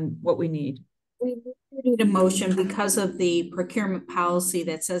this one what we need. We need a motion because of the procurement policy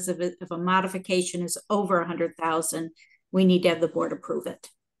that says if a modification is over 100,000, we need to have the board approve it.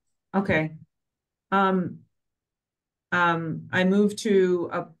 Okay. I move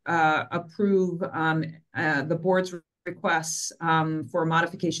to approve the board's requests for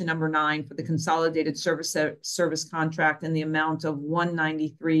modification number 9 for the consolidated service contract in the amount of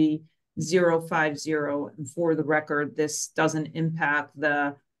 $193,050. And for the record, this doesn't impact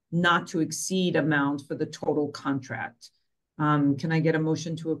the not to exceed amount for the total contract. Can I get a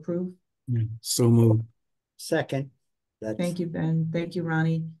motion to approve? So moved. Second. Thank you, Ben. Thank you,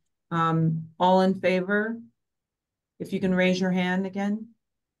 Ronnie. All in favor? If you can raise your hand again.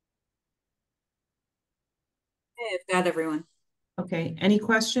 Okay, I've got everyone. Okay, any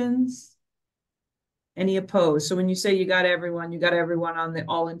questions? Any opposed? So when you say you got everyone on the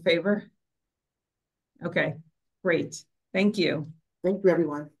all in favor? Okay, great. Thank you. Thank you,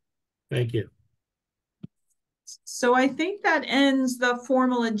 everyone. Thank you. So I think that ends the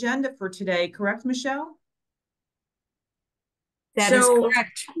formal agenda for today, correct, Michelle? That is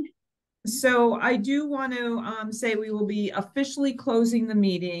correct. So I do want to say we will be officially closing the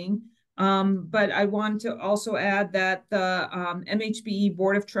meeting, but I want to also add that the MHBE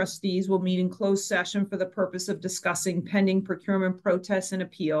Board of Trustees will meet in closed session for the purpose of discussing pending procurement protests and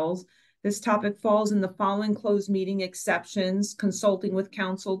appeals. This topic falls in the following closed meeting exceptions: consulting with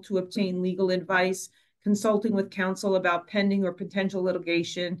counsel to obtain legal advice, consulting with counsel about pending or potential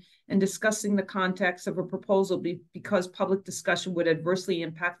litigation, and discussing the context of a proposal because public discussion would adversely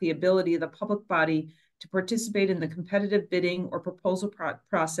impact the ability of the public body to participate in the competitive bidding or proposal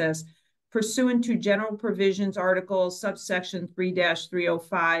process pursuant to general provisions, articles, subsection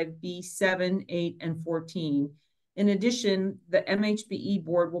 3-305, B7, 8, and 14. In addition, the MHBE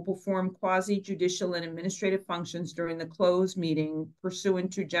board will perform quasi-judicial and administrative functions during the closed meeting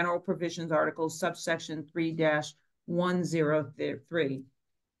pursuant to general provisions articles subsection 3-103.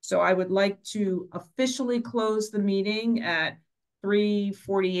 So I would like to officially close the meeting at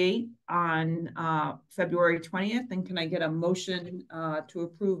 3:48 on February 20th. And can I get a motion to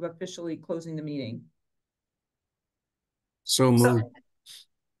approve officially closing the meeting? So moved.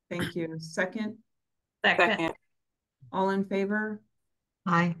 Thank you. Second? Second. All in favor?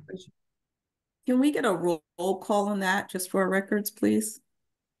 Aye. Can we get a roll call on that just for our records, please?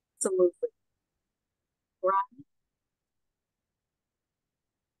 Absolutely. Ron,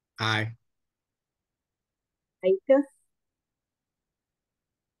 Aye. Aika,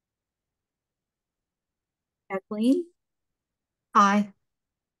 Kathleen, Aye.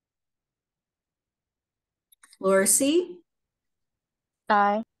 Laura C.,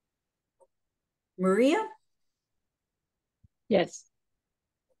 Aye. Maria, Yes.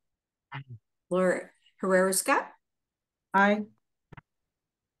 Laura Herrera Scott, Aye.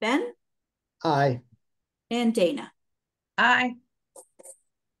 Ben, Aye. and Dana. Aye.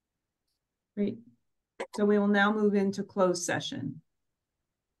 Great. So we will now move into closed session.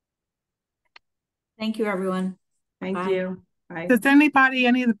 Thank you, everyone. Thank Bye. you. Bye. Does anybody,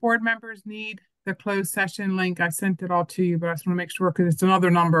 any of the board members need the closed session link? I sent it all to you, but I just want to make sure because it's another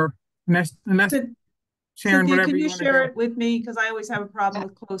number. Unless Sharon, Cynthia, whatever can you you want to share do. it with me? Because I always have a problem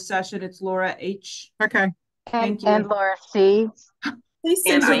with closed session. It's Laura H. Okay. Thank you. And Laura C. Please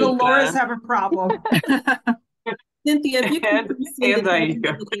And So the Cynthia, Lauras have a problem. Cynthia, if you can And please send it to Aika.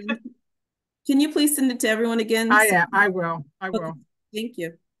 everyone again. Can you please send it to everyone again? I will. I will. Okay, thank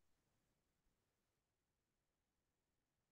you.